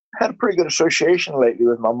had a pretty good association lately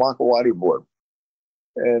with my Makawati board.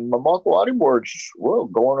 And my Makawati board's,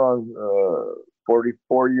 going on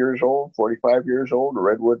 44 years old, 45 years old, a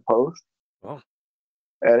redwood post. Oh.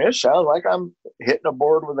 And it sounds like I'm hitting a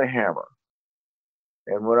board with a hammer.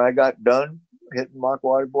 And when I got done hitting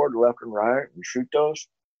makuwari board left and right and shoot those,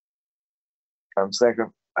 I'm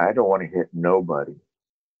thinking, I don't want to hit nobody.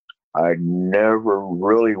 I never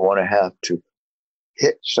really want to have to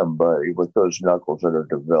hit somebody with those knuckles that are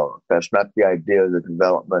developed. That's not the idea of the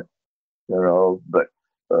development, but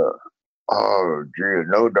oh, gee, I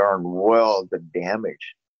know darn well the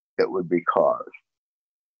damage that would be caused.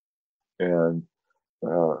 And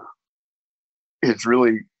it's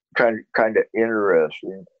really kind of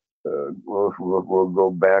interesting. We'll go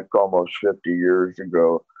back almost 50 years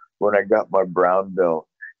ago when I got my brown belt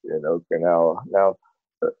in Okinawa. Now,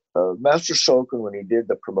 Master Soken, when he did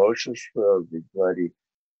the promotions for everybody,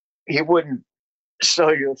 he wouldn't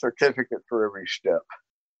sell you a certificate for every step.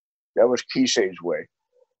 That was Kisei's way.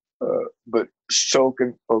 But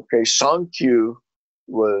Soken, Sankyu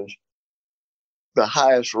was the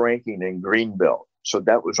highest ranking in green belt. So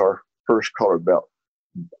that was our first color belt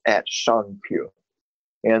at Sankyu.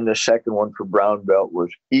 And the second one for brown belt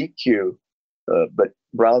was EQ, but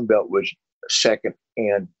brown belt was second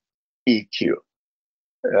and EQ.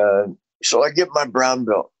 So I get my brown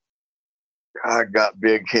belt. I got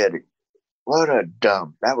big headed.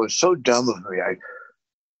 That was so dumb of me. I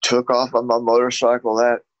took off on my motorcycle.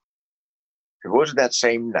 It wasn't that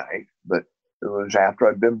same night, but it was after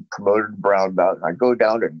I'd been promoted to brown belt. I go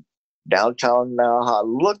down to downtown Naha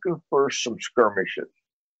looking for some skirmishes.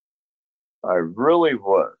 I really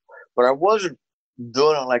was. But I wasn't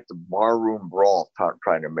doing it like the barroom brawl,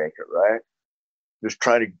 trying to make it, right? Just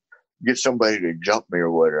trying to get somebody to jump me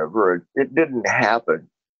or whatever. It didn't happen.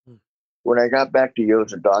 When I got back to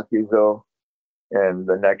Yozadaki, though, and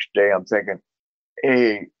the next day I'm thinking,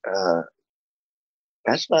 hey,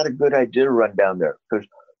 that's not a good idea to run down there because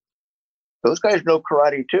those guys know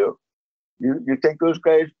karate too. You think those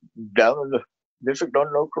guys down in the district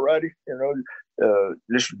don't know karate?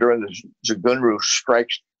 This during the Shorin-Ryu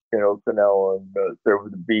strikes in Okinawa, and there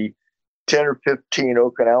would be 10 or 15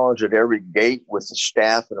 Okinawans at every gate with a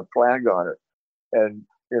staff and a flag on it. And,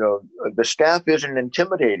 the staff isn't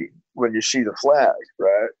intimidating when you see the flag,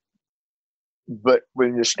 right? But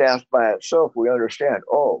when the staff's by itself, we understand,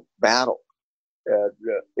 battle. And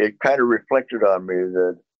it kind of reflected on me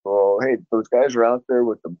that, hey, those guys are out there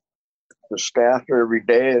with the staff every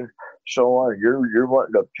day and so on. You're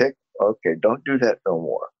wanting to pick. Okay, don't do that no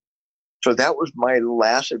more. So that was my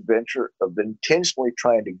last adventure of intentionally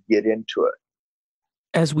trying to get into it.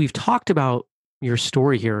 As we've talked about your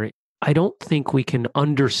story here, I don't think we can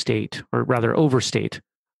understate, or rather overstate,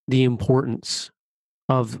 the importance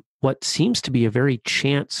of what seems to be a very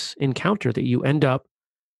chance encounter that you end up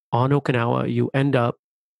on Okinawa, you end up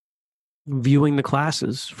viewing the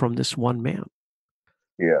classes from this one man.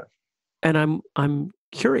 Yeah. And I'm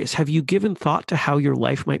curious, have you given thought to how your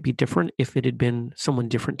life might be different if it had been someone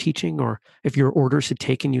different teaching, or if your orders had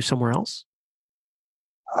taken you somewhere else?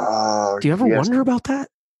 Do you ever wonder about that?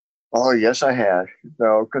 Oh, yes, I had.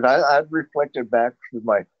 Because I've reflected back to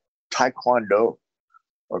my Taekwondo.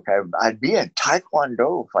 Okay, I'd be in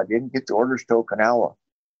Taekwondo if I didn't get the orders to Okinawa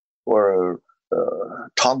or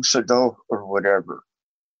Tong Sado or whatever.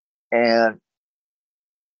 And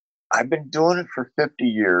I've been doing it for 50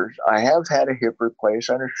 years. I have had a hip replaced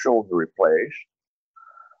and a shoulder replaced.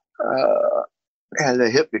 And the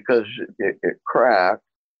hip because it cracked,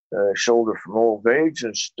 shoulder from old age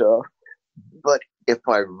and stuff. But if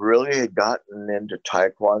I really had gotten into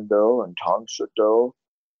Taekwondo and Tong Sado,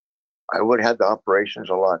 I would have had the operations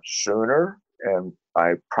a lot sooner, and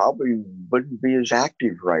I probably wouldn't be as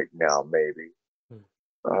active right now, maybe.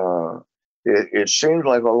 It seems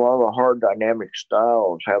like a lot of hard dynamic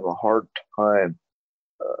styles have a hard time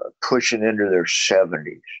pushing into their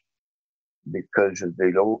 70s because of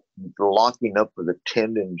the locking up of the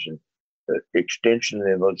tendons and the extension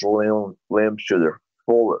of those limbs to their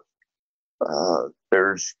fullest.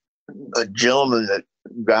 There's a gentleman that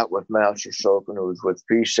got with Master Soken who was with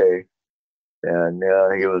Pisei, and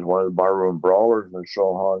he was one of the barroom brawlers and so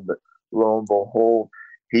on, but lo and behold,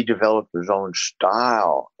 he developed his own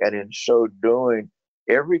style, and in so doing,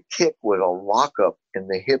 every kick was a lockup in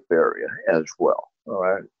the hip area as well, all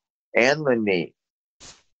right, and the knee.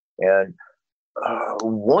 And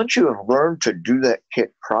once you have learned to do that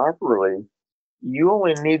kick properly, you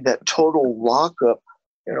only need that total lockup,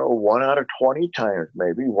 1 out of 20 times,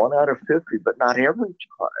 maybe 1 out of 50, but not every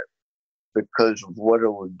time because of what it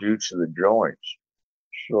would do to the joints.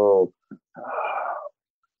 So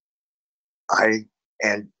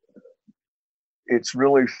and it's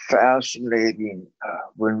really fascinating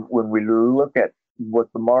when we look at what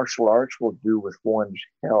the martial arts will do with one's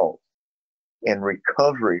health and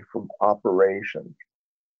recovery from operations.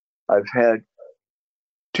 I've had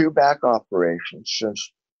 2 back operations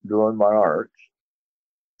since doing my arts,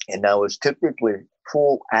 and I was typically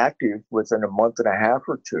full active within a month and a half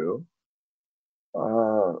or two.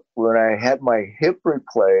 When I had my hip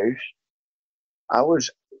replaced, I was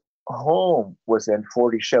home within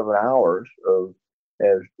 47 hours of,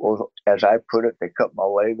 as I put it, they cut my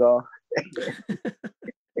leg off.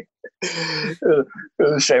 It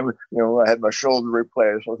was the same, I had my shoulder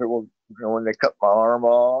replaced. I said, well, when they cut my arm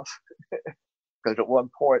off, because at one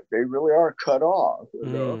point they really are cut off,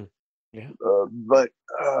 Yeah. But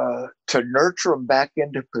to nurture them back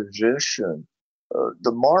into position,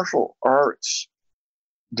 the martial arts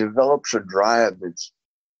develops a drive that's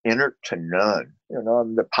inert to none.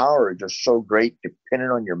 The power is just so great depending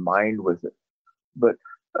on your mind with it. But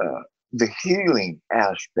the healing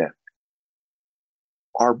aspect,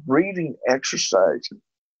 our breathing exercise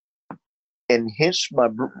enhanced my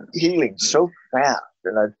healing so fast.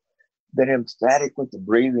 And I've been emphatic with the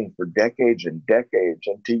breathing for decades and decades.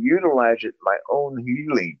 And to utilize it in my own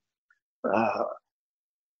healing,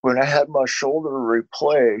 when I had my shoulder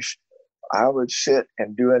replaced, I would sit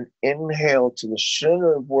and do an inhale to the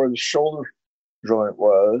center of where the shoulder joint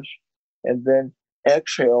was, and then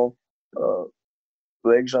exhale,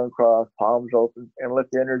 legs uncrossed, palms open, and let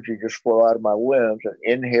the energy just flow out of my limbs.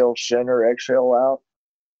 And inhale, center, exhale out.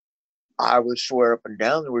 I would swear up and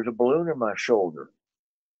down there was a balloon in my shoulder.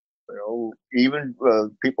 Even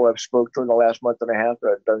people I've spoke to in the last month and a half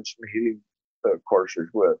that I've done some healing courses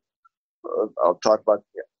with, I'll talk about.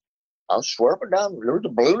 I'll swear up and down there was a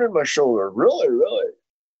balloon in my shoulder. Really, really.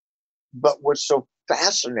 But what's so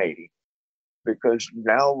fascinating, because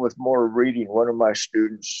now with more reading, one of my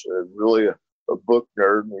students, really a book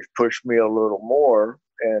nerd, and he's pushed me a little more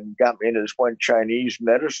and got me into this one Chinese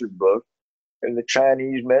medicine book. And the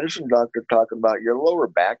Chinese medicine doctor talking about your lower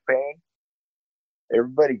back pain.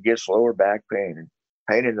 Everybody gets lower back pain, and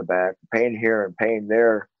pain in the back, pain here and pain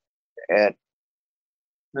there. And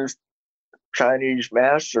this Chinese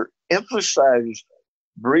master emphasizes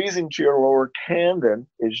breathing to your lower tendon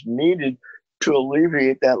is needed to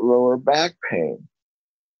alleviate that lower back pain.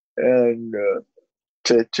 And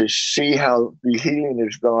to see how the healing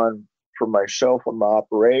has gone for myself and my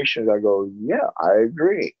operations, I go, yeah, I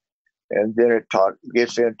agree. And then it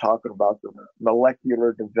gets in talking about the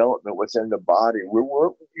molecular development within the body.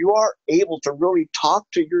 You are able to really talk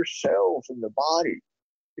to your cells in the body.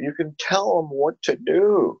 You can tell them what to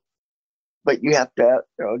do. But you have to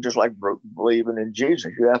have, just like believing in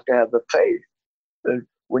Jesus, you have to have the faith. And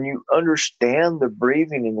when you understand the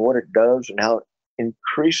breathing and what it does and how it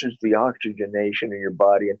increases the oxygenation in your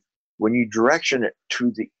body, and when you direction it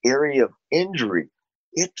to the area of injury,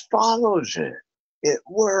 it follows it. It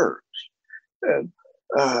works. And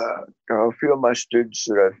a few of my students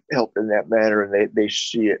that I've helped in that manner, and they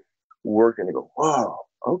see it work and they go, "Wow,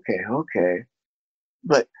 okay."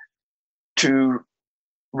 But to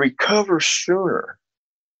recover sooner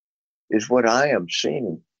is what I am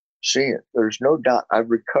seeing. There's no doubt I've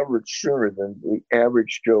recovered sooner than the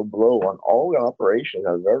average Joe Blow on all the operations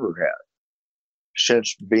I've ever had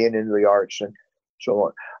since being in the arts and so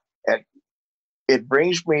on. And it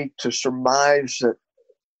brings me to surmise that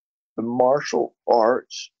the martial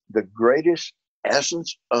arts, the greatest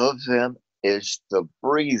essence of them is the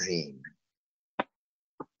breathing.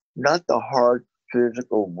 Not the hard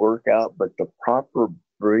physical workout, but the proper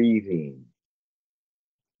breathing.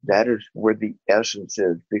 That is where the essence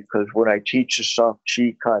is, because when I teach the soft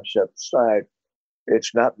chi concept side,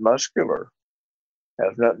 it's not muscular. It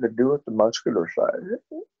has nothing to do with the muscular side.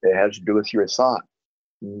 It has to do with your thought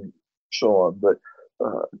and so on. But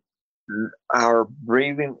our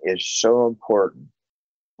breathing is so important.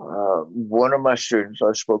 One of my students,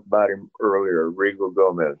 I spoke about him earlier, Rigo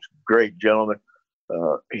Gomez, great gentleman.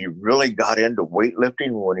 He really got into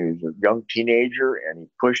weightlifting when he was a young teenager, and he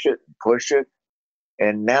pushed it.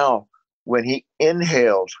 And now when he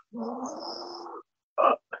inhales,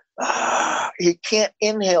 he can't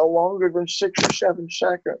inhale longer than 6 or 7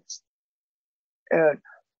 seconds. And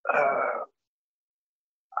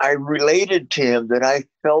I related to him that I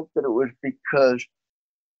felt that it was because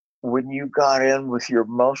when you got in with your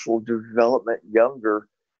muscle development younger,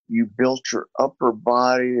 you built your upper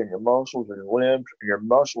body and your muscles and limbs, and your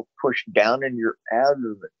muscles pushed down in your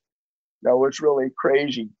abdomen. Now, it's really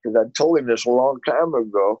crazy, because I told him this a long time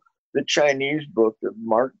ago. The Chinese book that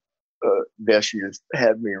Mark Vessius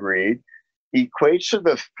had me read equates to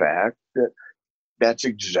the fact that that's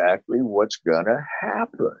exactly what's going to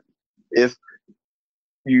happen. If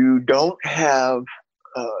you don't have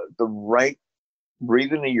the right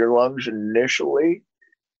breathing in your lungs initially,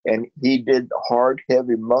 and he did hard,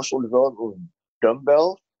 heavy muscle development with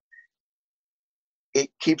dumbbells, it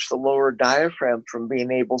keeps the lower diaphragm from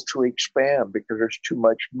being able to expand because there's too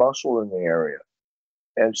much muscle in the area.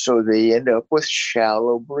 And so they end up with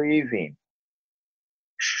shallow breathing.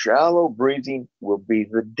 Shallow breathing will be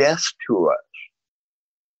the death to us.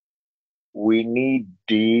 We need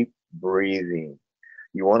deep breathing.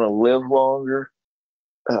 You want to live longer?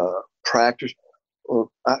 Practice.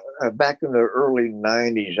 Well, back in the early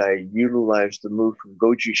 90s, I utilized the move from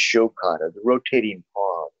Goji Shokata, the rotating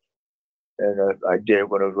palm. And I did it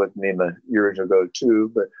when I was with Nima years ago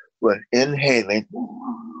too. But when inhaling,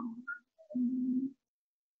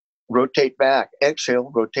 rotate back,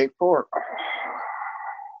 exhale, rotate forward.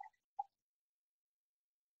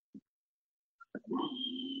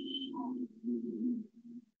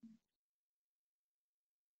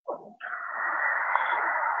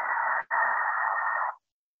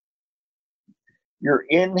 Your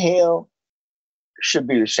inhale should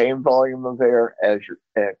be the same volume of air as your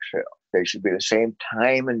exhale. They should be the same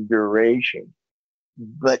time and duration.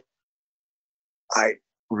 But I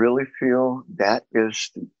really feel that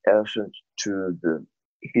is the essence to the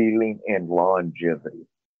healing and longevity.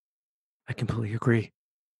 I completely agree.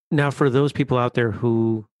 Now, for those people out there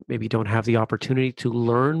who maybe don't have the opportunity to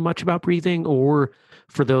learn much about breathing, or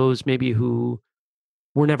for those maybe who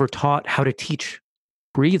were never taught how to teach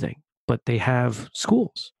breathing, but they have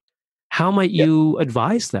schools, how might you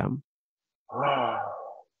advise them?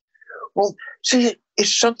 Well, see,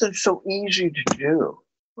 it's something so easy to do.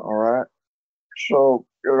 All right. So,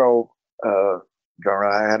 I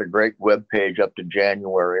had a great web page up to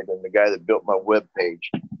January, and the guy that built my web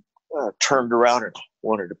page turned around and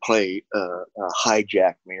wanted to play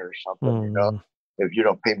hijack me or something, if you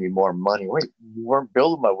don't pay me more money. Wait, you weren't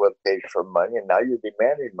building my web page for money, and now you're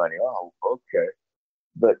demanding money. Oh, okay.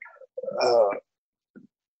 But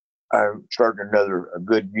I started a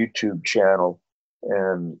good YouTube channel,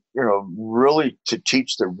 and really to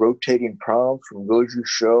teach the rotating palm from Goju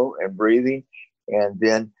Sho and breathing, and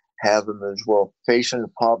then have them as well facing the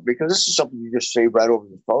palm, because this is something you just say right over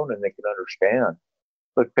the phone and they can understand.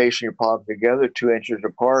 But facing your palms together 2 inches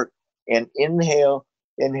apart, and inhale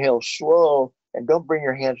slow, and don't bring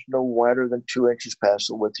your hands no wider than 2 inches past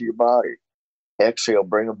the width of your body. Exhale,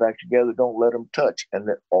 bring them back together, don't let them touch, and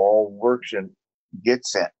it all works and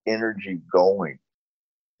gets that energy going.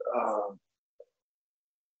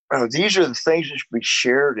 These are the things that should be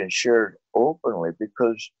shared and shared openly,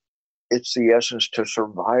 because it's the essence to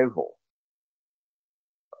survival.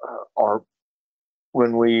 Or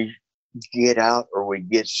when we get out or we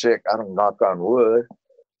get sick, I don't knock on wood.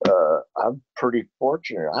 I'm pretty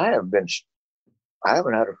fortunate. I haven't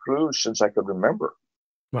had a flu since I could remember.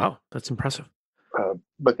 Wow, that's impressive.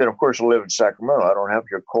 But then, of course, I live in Sacramento. I don't have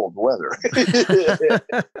your cold weather.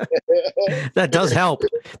 That does help.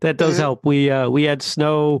 That does help. We had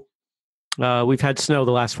snow. We've had snow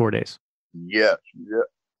the last 4 days. Yes. Yeah.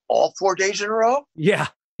 All 4 days in a row? Yeah.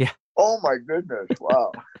 Oh, my goodness.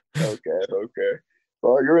 Wow. Okay.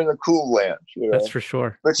 Well, you're in the cool lands. That's for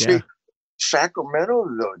sure. But see, Sacramento,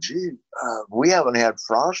 though, we haven't had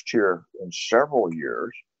frost here in several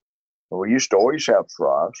years. We used to always have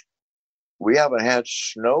frost. We haven't had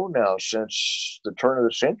snow now since the turn of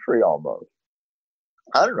the century almost.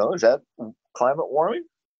 I don't know. Is that climate warming?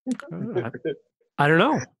 I don't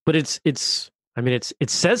know, but it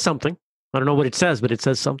says something. I don't know what it says, but it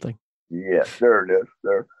says something. Yes, there it is.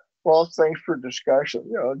 There. Well, thanks for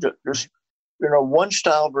discussion. Just one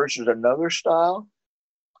style versus another style.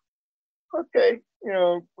 Okay,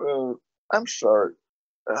 I'm sorry.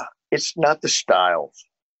 It's not the styles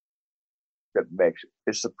that makes it.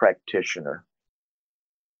 It's the practitioner.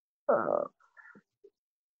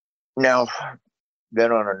 Now,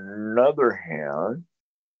 then on another hand,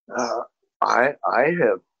 I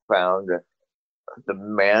have found that the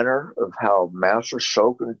manner of how Master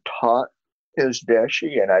Soken taught his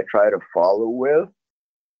deshi, and I try to follow with,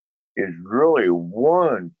 is really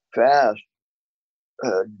one fast,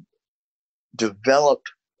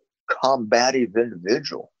 developed, combative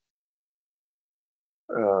individual.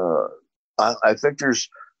 I think there's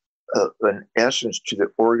an essence to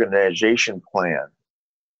the organization plan.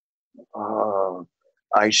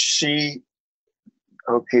 I see,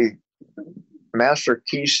 Master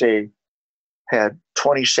Kisei had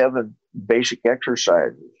 27 basic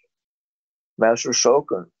exercises. Master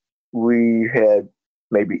Soken, we had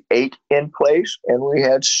maybe 8 in place, and we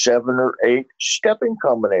had 7 or 8 stepping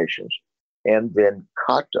combinations, and then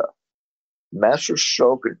kata. Master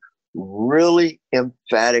Soken really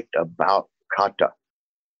emphatic about kata.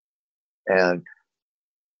 And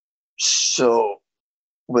so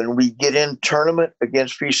when we get in tournament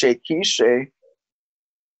against Fisei Kisei,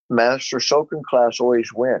 Master Soken class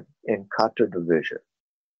always win in kata division.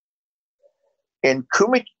 In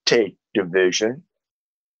kumite division,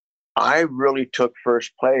 I really took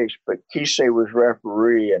first place, but Kisei was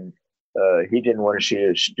referee, and he didn't want to see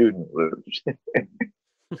his student lose.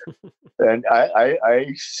 And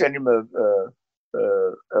I sent him a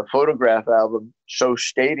photograph album so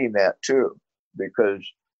stating that too, because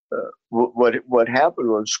what happened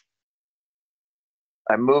was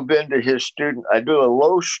I moved into his student. I do a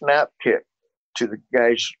low snap kick to the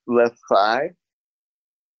guy's left thigh,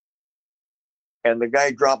 and the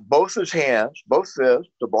guy dropped both his hands, both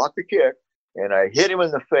fists, to block the kick, and I hit him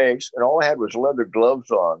in the face, and all I had was leather gloves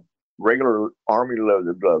on, regular Army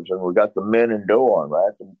leather gloves, and we got the men and dough on,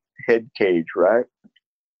 right? The head cage, right?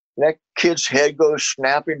 And that kid's head goes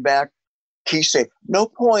snapping back. Kisei, no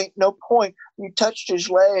point, no point. You touched his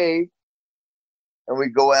leg. And we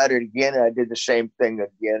go at it again, and I did the same thing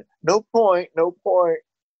again. No point, no point.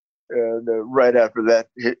 And right after that,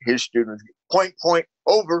 his students, point,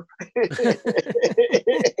 over.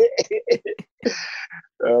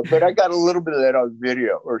 But I got a little bit of that on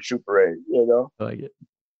video or Super 8, you know. I like it.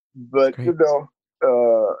 But, you know,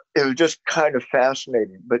 it was just kind of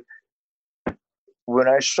fascinating. But when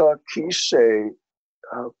I saw Kisei,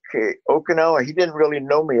 okay, Okinawa, he didn't really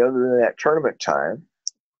know me other than that tournament time.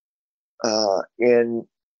 In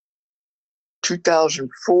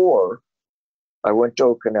 2004, I went to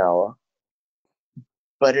Okinawa,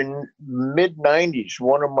 but in mid-90s,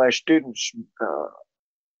 one of my students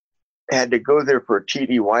had to go there for a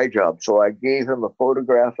TDY job, so I gave him a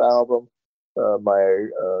photograph album, my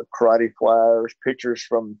karate flyers, pictures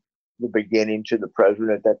from the beginning to the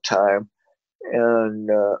present at that time, and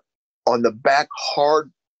on the back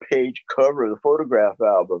hard page cover of the photograph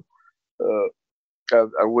album,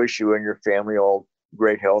 I wish you and your family all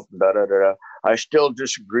great health and da da da da. I still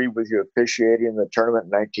disagree with you officiating the tournament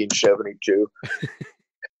in 1972.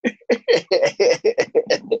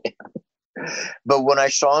 But when I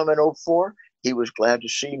saw him in 04, he was glad to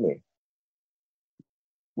see me.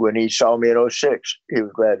 When he saw me in 06, he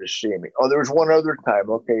was glad to see me. Oh, there was one other time.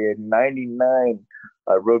 Okay, in 99,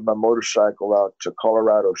 I rode my motorcycle out to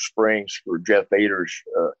Colorado Springs for Jeff Ader's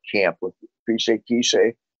camp with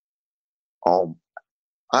Kisei.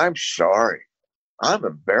 I'm sorry. I'm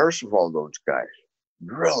embarrassed of all those guys.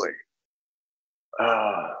 Really.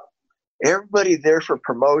 Everybody there for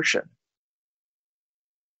promotion.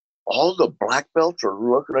 All the black belts are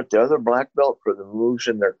looking at the other black belt for the moves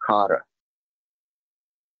in their kata.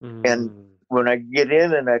 And when I get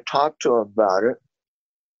in and I talk to them about it,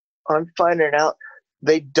 I'm finding out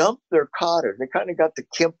they dumped their katas. They kind of got the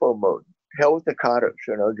Kempo mode. Hell with the katas,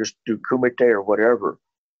 you know, just do kumite or whatever.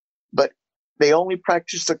 But they only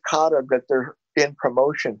practice the kata that they're in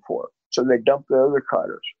promotion for. So they dump the other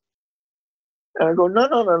katas. And I go,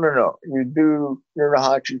 no. You do your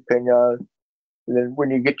Nahachi Penya. And then when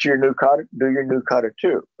you get to your new kata, do your new kata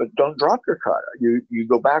too. But don't drop your kata. You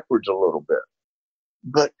go backwards a little bit.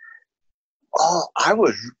 But I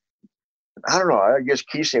don't know. I guess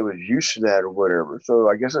Kisei was used to that or whatever. So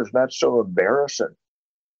I guess it's not so embarrassing.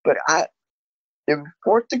 But it was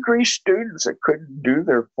fourth degree students that couldn't do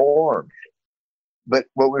their forms. But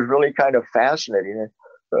what was really kind of fascinating,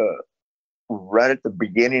 right at the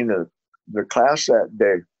beginning of the class that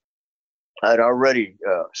day, I'd already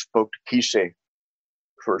spoke to Kisei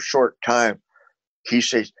for a short time.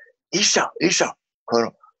 Kisei, Isa,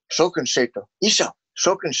 kono, Soken Seito, Isa,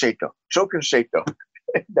 Soken Seito.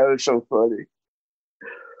 That was so funny.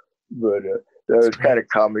 But that was kind of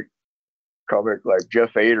comic. Like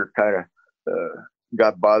Jeff Ader kind of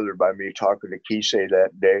got bothered by me talking to Kisei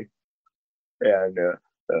that day. And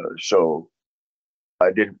so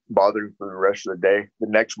I didn't bother him for the rest of the day. The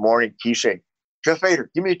next morning, Kisei, Jeff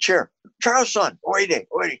Ader, give me a chair. Charles-san, oide,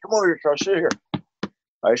 come over here, Charles, sit here.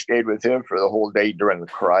 I stayed with him for the whole day during the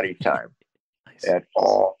karate time. Nice. And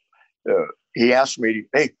he asked me,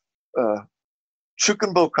 hey,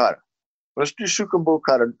 Sukenbo kata. Let's do Sukenbo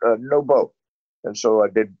kata, no bow. And so I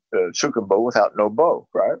did Sukenbo without no bow,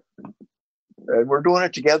 right? And we're doing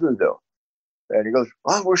it together, though. And he goes,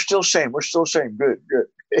 we're still same. Good.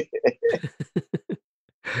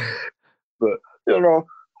 But, you know,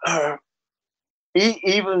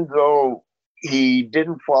 even though he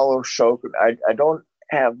didn't follow Soken, I don't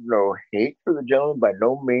have no hate for the gentleman by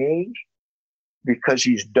no means, because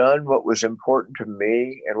he's done what was important to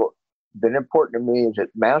me. And what been important to me is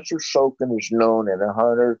that Master Soken is known in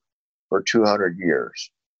 100 or 200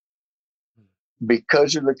 years.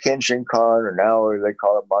 Because of the Kenshin-kan, or now they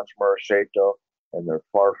call it Matsumura Seito, and they're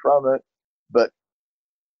far from it, but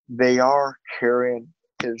they are carrying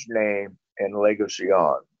his name and legacy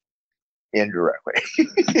on. indirectly.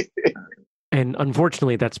 And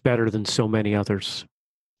unfortunately, that's better than so many others.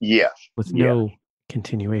 Yes. With no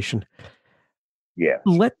continuation. Yes.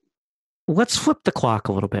 Let's flip the clock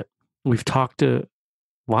a little bit. We've talked a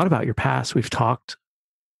lot about your past. We've talked,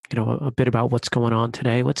 a bit about what's going on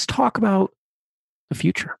today. Let's talk about the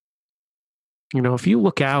future. If you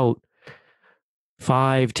look out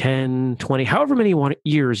 5, 10, 20, however many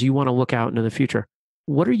years you want to look out into the future,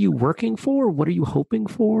 what are you working for? What are you hoping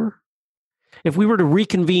for? If we were to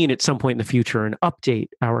reconvene at some point in the future and update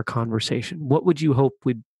our conversation, what would you hope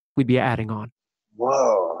we'd be adding on?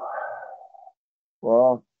 Whoa.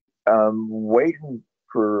 Well, I'm waiting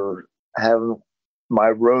for having my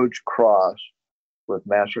roads cross with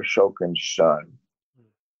Master Soken's son.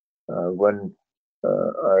 When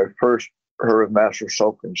I first heard of Master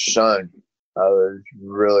Soken's son, I was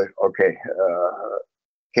really, okay,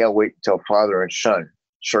 can't wait until father and son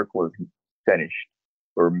circle is finished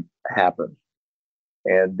or happens.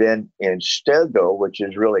 And then instead, though, which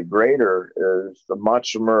is really greater, is the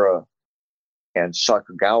Matsumura and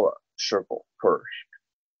Sakagawa circle first.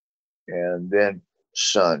 And then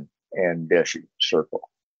son and Deshi circle.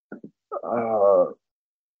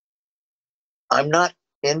 I'm not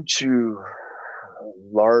into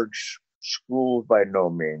large schools by no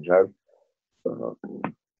means.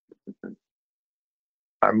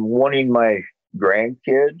 I'm wanting my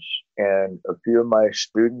grandkids and a few of my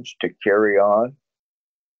students to carry on.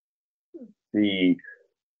 The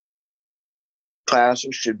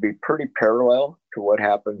classes should be pretty parallel to what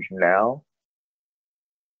happens now.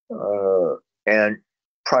 And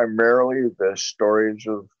primarily the stories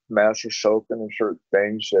of Master Soken and certain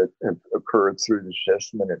things that have occurred through the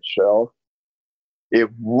system in itself. It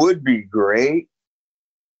would be great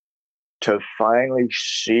to finally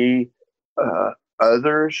see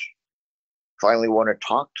others finally want to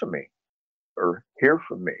talk to me or hear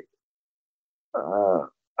from me.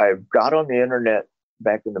 I got on the internet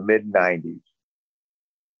back in the mid-90s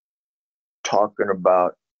talking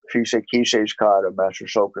about Kisei's kata, Master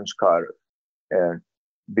Soken's kata. And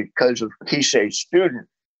because of Kisei's student,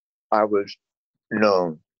 I was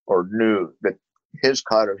known or knew that his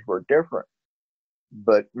katas were different.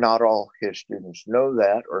 But not all his students know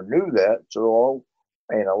that or knew that. So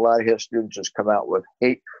a lot of his students just come out with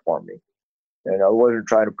hate for me. And I wasn't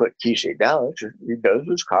trying to put Kisei down. It's just, he does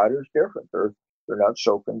his katas different. They're not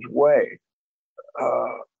Soken's way.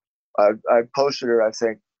 I posted it, I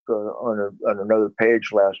think, on another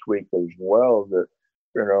page last week as well, that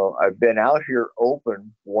I've been out here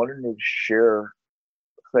open wanting to share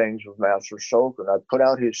things with Master Soken. I put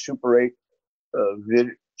out his Super 8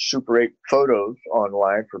 Super 8 photos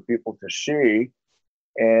online for people to see,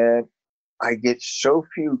 and I get so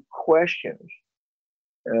few questions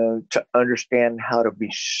to understand how to be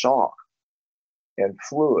soft and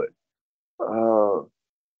fluid.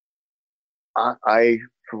 I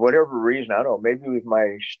for whatever reason, I don't know, maybe with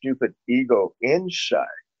my stupid ego inside,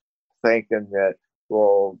 thinking that,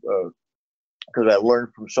 well, because I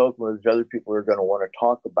learned from Soken, there's other people are going to want to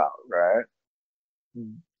talk about, right?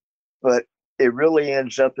 But it really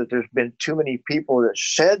ends up that there's been too many people that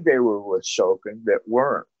said they were with Soken that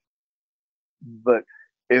weren't. But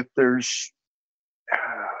if there's,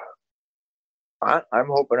 I'm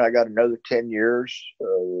hoping I got another 10 years.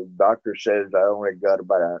 The doctor says I only got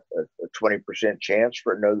about a 20% chance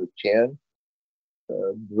for another 10.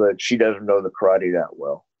 But she doesn't know the karate that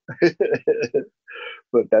well.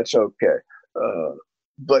 But that's okay.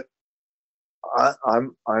 But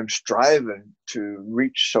I'm striving to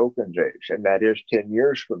reach Soken's age, and that is 10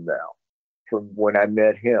 years from now, from when I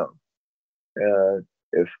met him.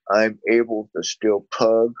 If I'm able to still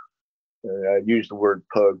pug, and I use the word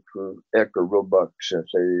pug for Edgar Roebuck,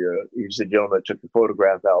 since he's the gentleman that took the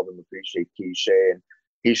photograph album of Kisei, and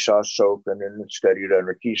he saw Soken and studied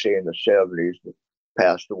under Kisei in the 70s, but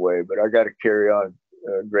passed away. But I got to carry on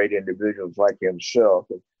great individuals like himself.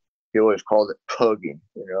 And he always called it pugging,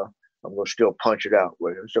 I'm going to still punch it out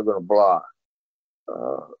with it. I'm still going to block.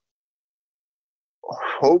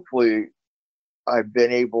 Hopefully, I've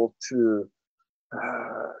been able to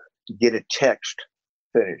get a text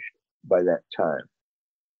finished by that time.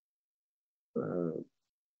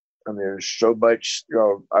 There's so much,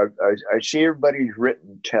 I see everybody's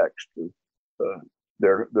written text of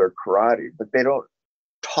their karate, but they don't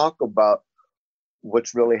talk about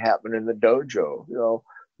what's really happening in the dojo.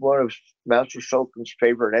 One of Master Soken's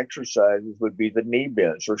favorite exercises would be the knee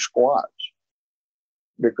bends or squats,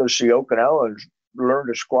 because the Okinawans learned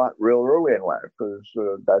to squat real early in life, because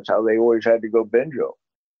that's how they always had to go benjo.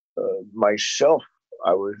 Myself,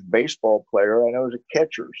 I was a baseball player and I was a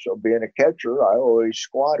catcher. So being a catcher, I always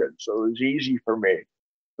squatted. So it was easy for me.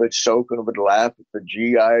 but Soken would laugh at the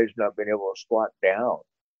GIs not being able to squat down.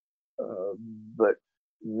 But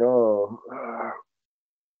no,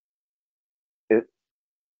 it.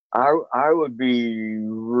 I would be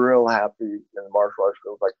real happy in the martial arts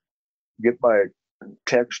school if I get my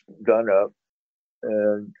text done up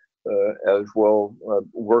and as well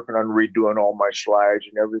working on redoing all my slides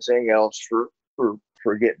and everything else for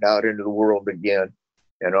getting out into the world again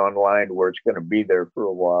and online where it's going to be there for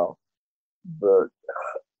a while. But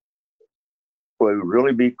what would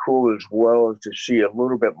really be cool as well is to see a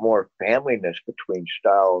little bit more familyness between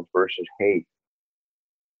styles versus hate.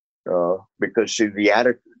 Because see,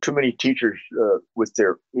 too many teachers with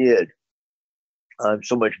their id, I'm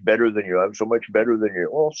so much better than you. I'm so much better than you.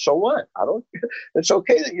 Well, so what? It's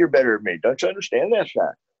okay that you're better than me. Don't you understand that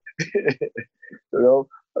fact?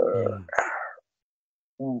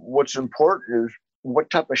 What's important is what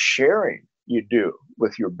type of sharing you do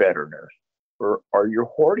with your betterness, or are you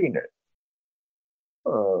hoarding it?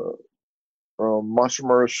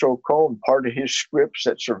 Matsumura Soken, part of his scripts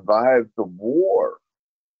that survived the war,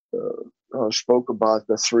 spoke about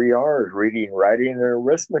the 3 R's: reading, writing, and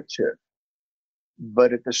arithmetic.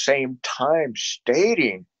 But at the same time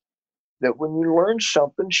stating that when you learn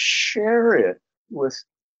something, share it with,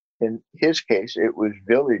 in his case, it was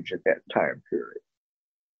village at that time period.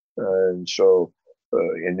 And so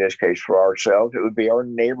in this case for ourselves, it would be our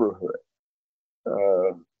neighborhood.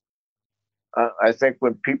 I think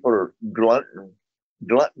when people are glutton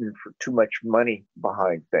for too much money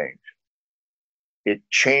behind things, it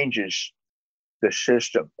changes the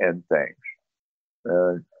system and things.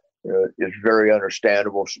 It's very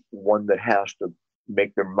understandable. One that has to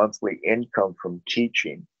make their monthly income from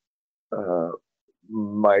teaching.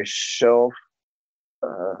 Myself,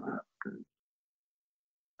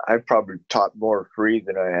 I've probably taught more free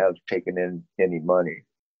than I have taken in any money.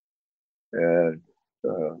 And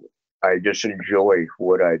I just enjoy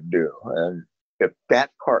what I do. And if that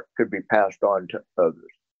part could be passed on to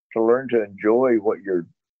others, to learn to enjoy what you're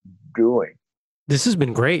doing. This has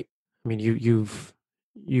been great. I mean, you've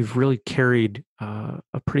really carried a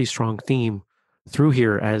pretty strong theme through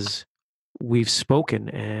here as we've spoken,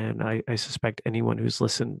 and I suspect anyone who's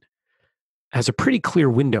listened has a pretty clear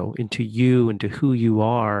window into you, into who you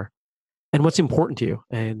are, and what's important to you.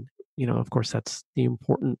 And of course, that's the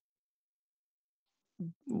important,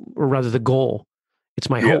 or rather, the goal. It's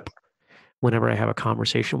my hope whenever I have a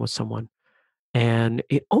conversation with someone, and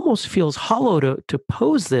it almost feels hollow to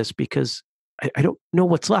pose this because I don't know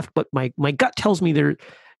what's left, but my gut tells me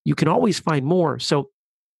you can always find more. So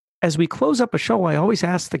as we close up a show, I always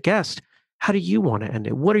ask the guest, how do you want to end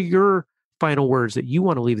it? What are your final words that you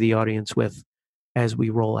want to leave the audience with as we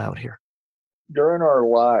roll out here? During our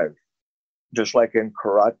lives, just like in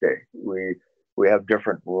karate, we have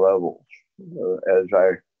different levels.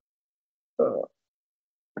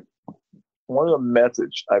 One of the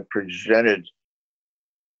methods I presented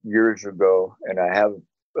years ago, and I haven't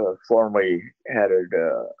formally had it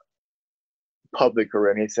public or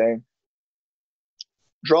anything,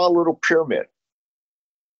 draw a little pyramid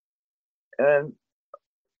and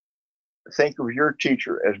think of your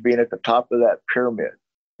teacher as being at the top of that pyramid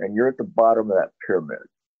and you're at the bottom of that pyramid.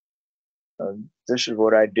 This is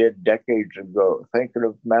what I did decades ago, thinking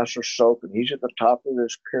of Master Soken. He's at the top of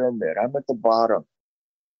this pyramid. I'm at the bottom.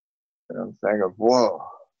 And I'm thinking, whoa,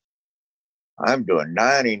 I'm doing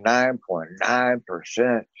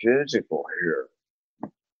 99.9% physical here.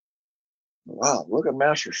 Wow, look at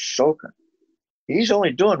Master Soken. He's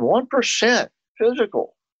only doing 1%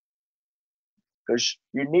 physical. Because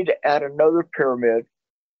you need to add another pyramid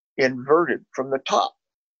inverted from the top,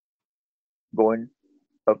 going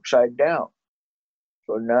upside down.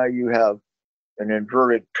 So now you have an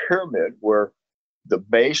inverted pyramid where the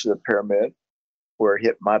base of the pyramid, where it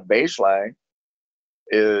hit my baseline,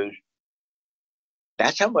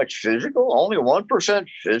 that's how much physical? Only 1%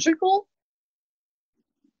 physical?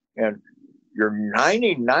 And you're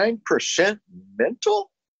 99%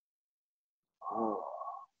 mental? Oh.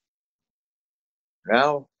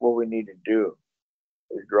 Now what we need to do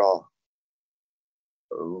is draw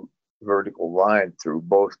a vertical line through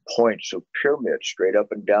both points of pyramid, straight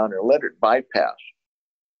up and down, and let it bypass.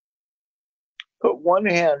 Put one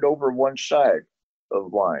hand over one side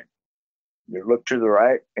of the line. You look to the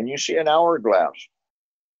right and you see an hourglass.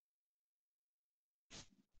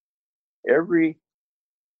 Everything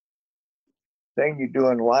you do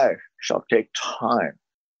in life shall take time.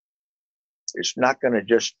 It's not going to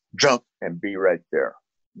just jump and be right there.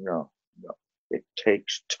 No. It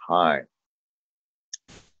takes time.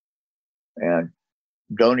 And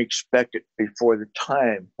don't expect it before the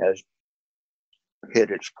time has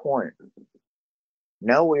hit its point.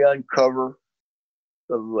 Now we uncover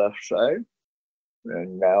the left side,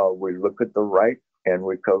 and now we look at the right and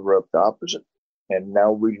we cover up the opposite. And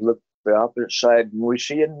now we look the opposite side and we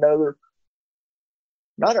see another,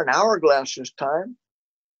 not an hourglass this time,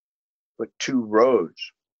 but two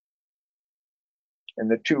roads. And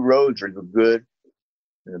the two roads are the good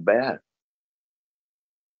and the bad,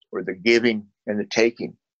 or the giving and the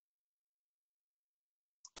taking.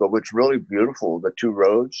 But what's really beautiful, the two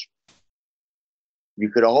roads, you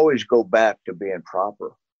could always go back to being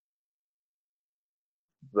proper.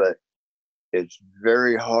 But it's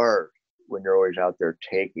very hard when you're always out there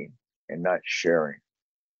taking and not sharing.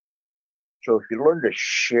 So if you learn to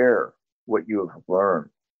share what you have learned,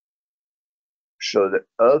 so that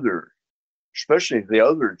others, especially the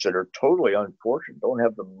others that are totally unfortunate, don't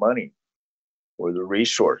have the money or the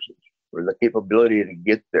resources or the capability to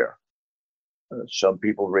get there. Some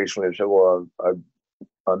people recently have said, well, I'm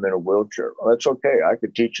in a wheelchair. Well, that's okay. I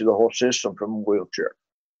could teach you the whole system from a wheelchair.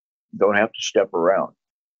 You don't have to step around.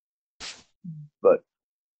 But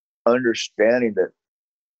understanding that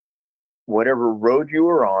whatever road you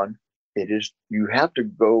are on, you have to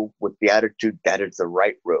go with the attitude that it's the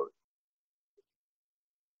right road.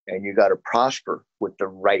 And you got to prosper with the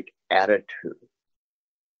right attitude.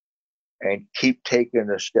 And keep taking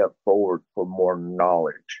a step forward for more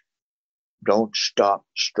knowledge. Don't stop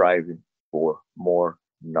striving for more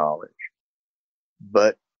knowledge.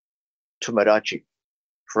 But Tomodachi,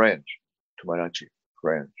 friends, Tomodachi,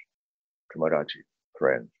 friends, Tomodachi,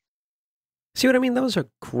 friends. See what I mean? That was a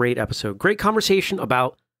great episode. Great conversation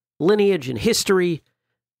about lineage and history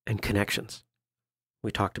and connections.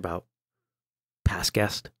 We talked about past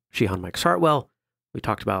guest, Shihan Mike Sartwell. We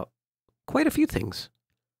talked about quite a few things.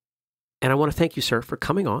 And I want to thank you, sir, for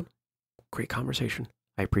coming on. Great conversation.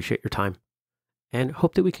 I appreciate your time and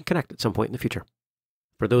hope that we can connect at some point in the future.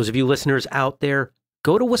 For those of you listeners out there,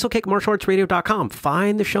 go to whistlekickmartialartsradio.com.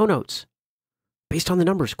 Find the show notes. Based on the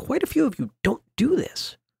numbers, quite a few of you don't do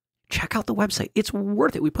this. Check out the website. It's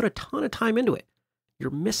worth it. We put a ton of time into it.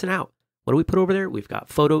 You're missing out. What do we put over there? We've got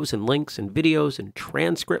photos and links and videos and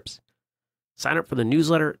transcripts. Sign up for the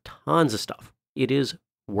newsletter. Tons of stuff. It is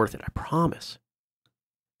worth it, I promise.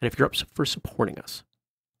 And if you're up for supporting us,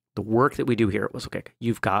 the work that we do here at Whistlekick,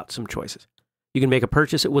 you've got some choices. You can make a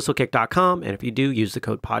purchase at whistlekick.com, and if you do, use the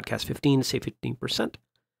code podcast15 to save 15%.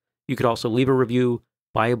 You could also leave a review,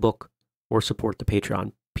 buy a book, or support the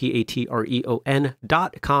Patreon,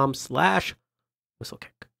 patreon.com/whistlekick.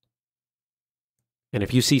 And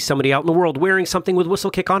if you see somebody out in the world wearing something with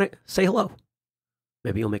Whistlekick on it, say hello.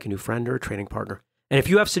 Maybe you'll make a new friend or a training partner. And if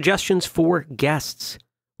you have suggestions for guests,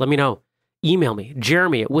 let me know. Email me,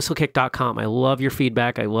 jeremy@whistlekick.com. I love your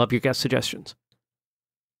feedback. I love your guest suggestions.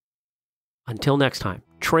 Until next time,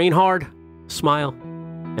 train hard, smile,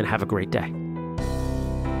 and have a great day.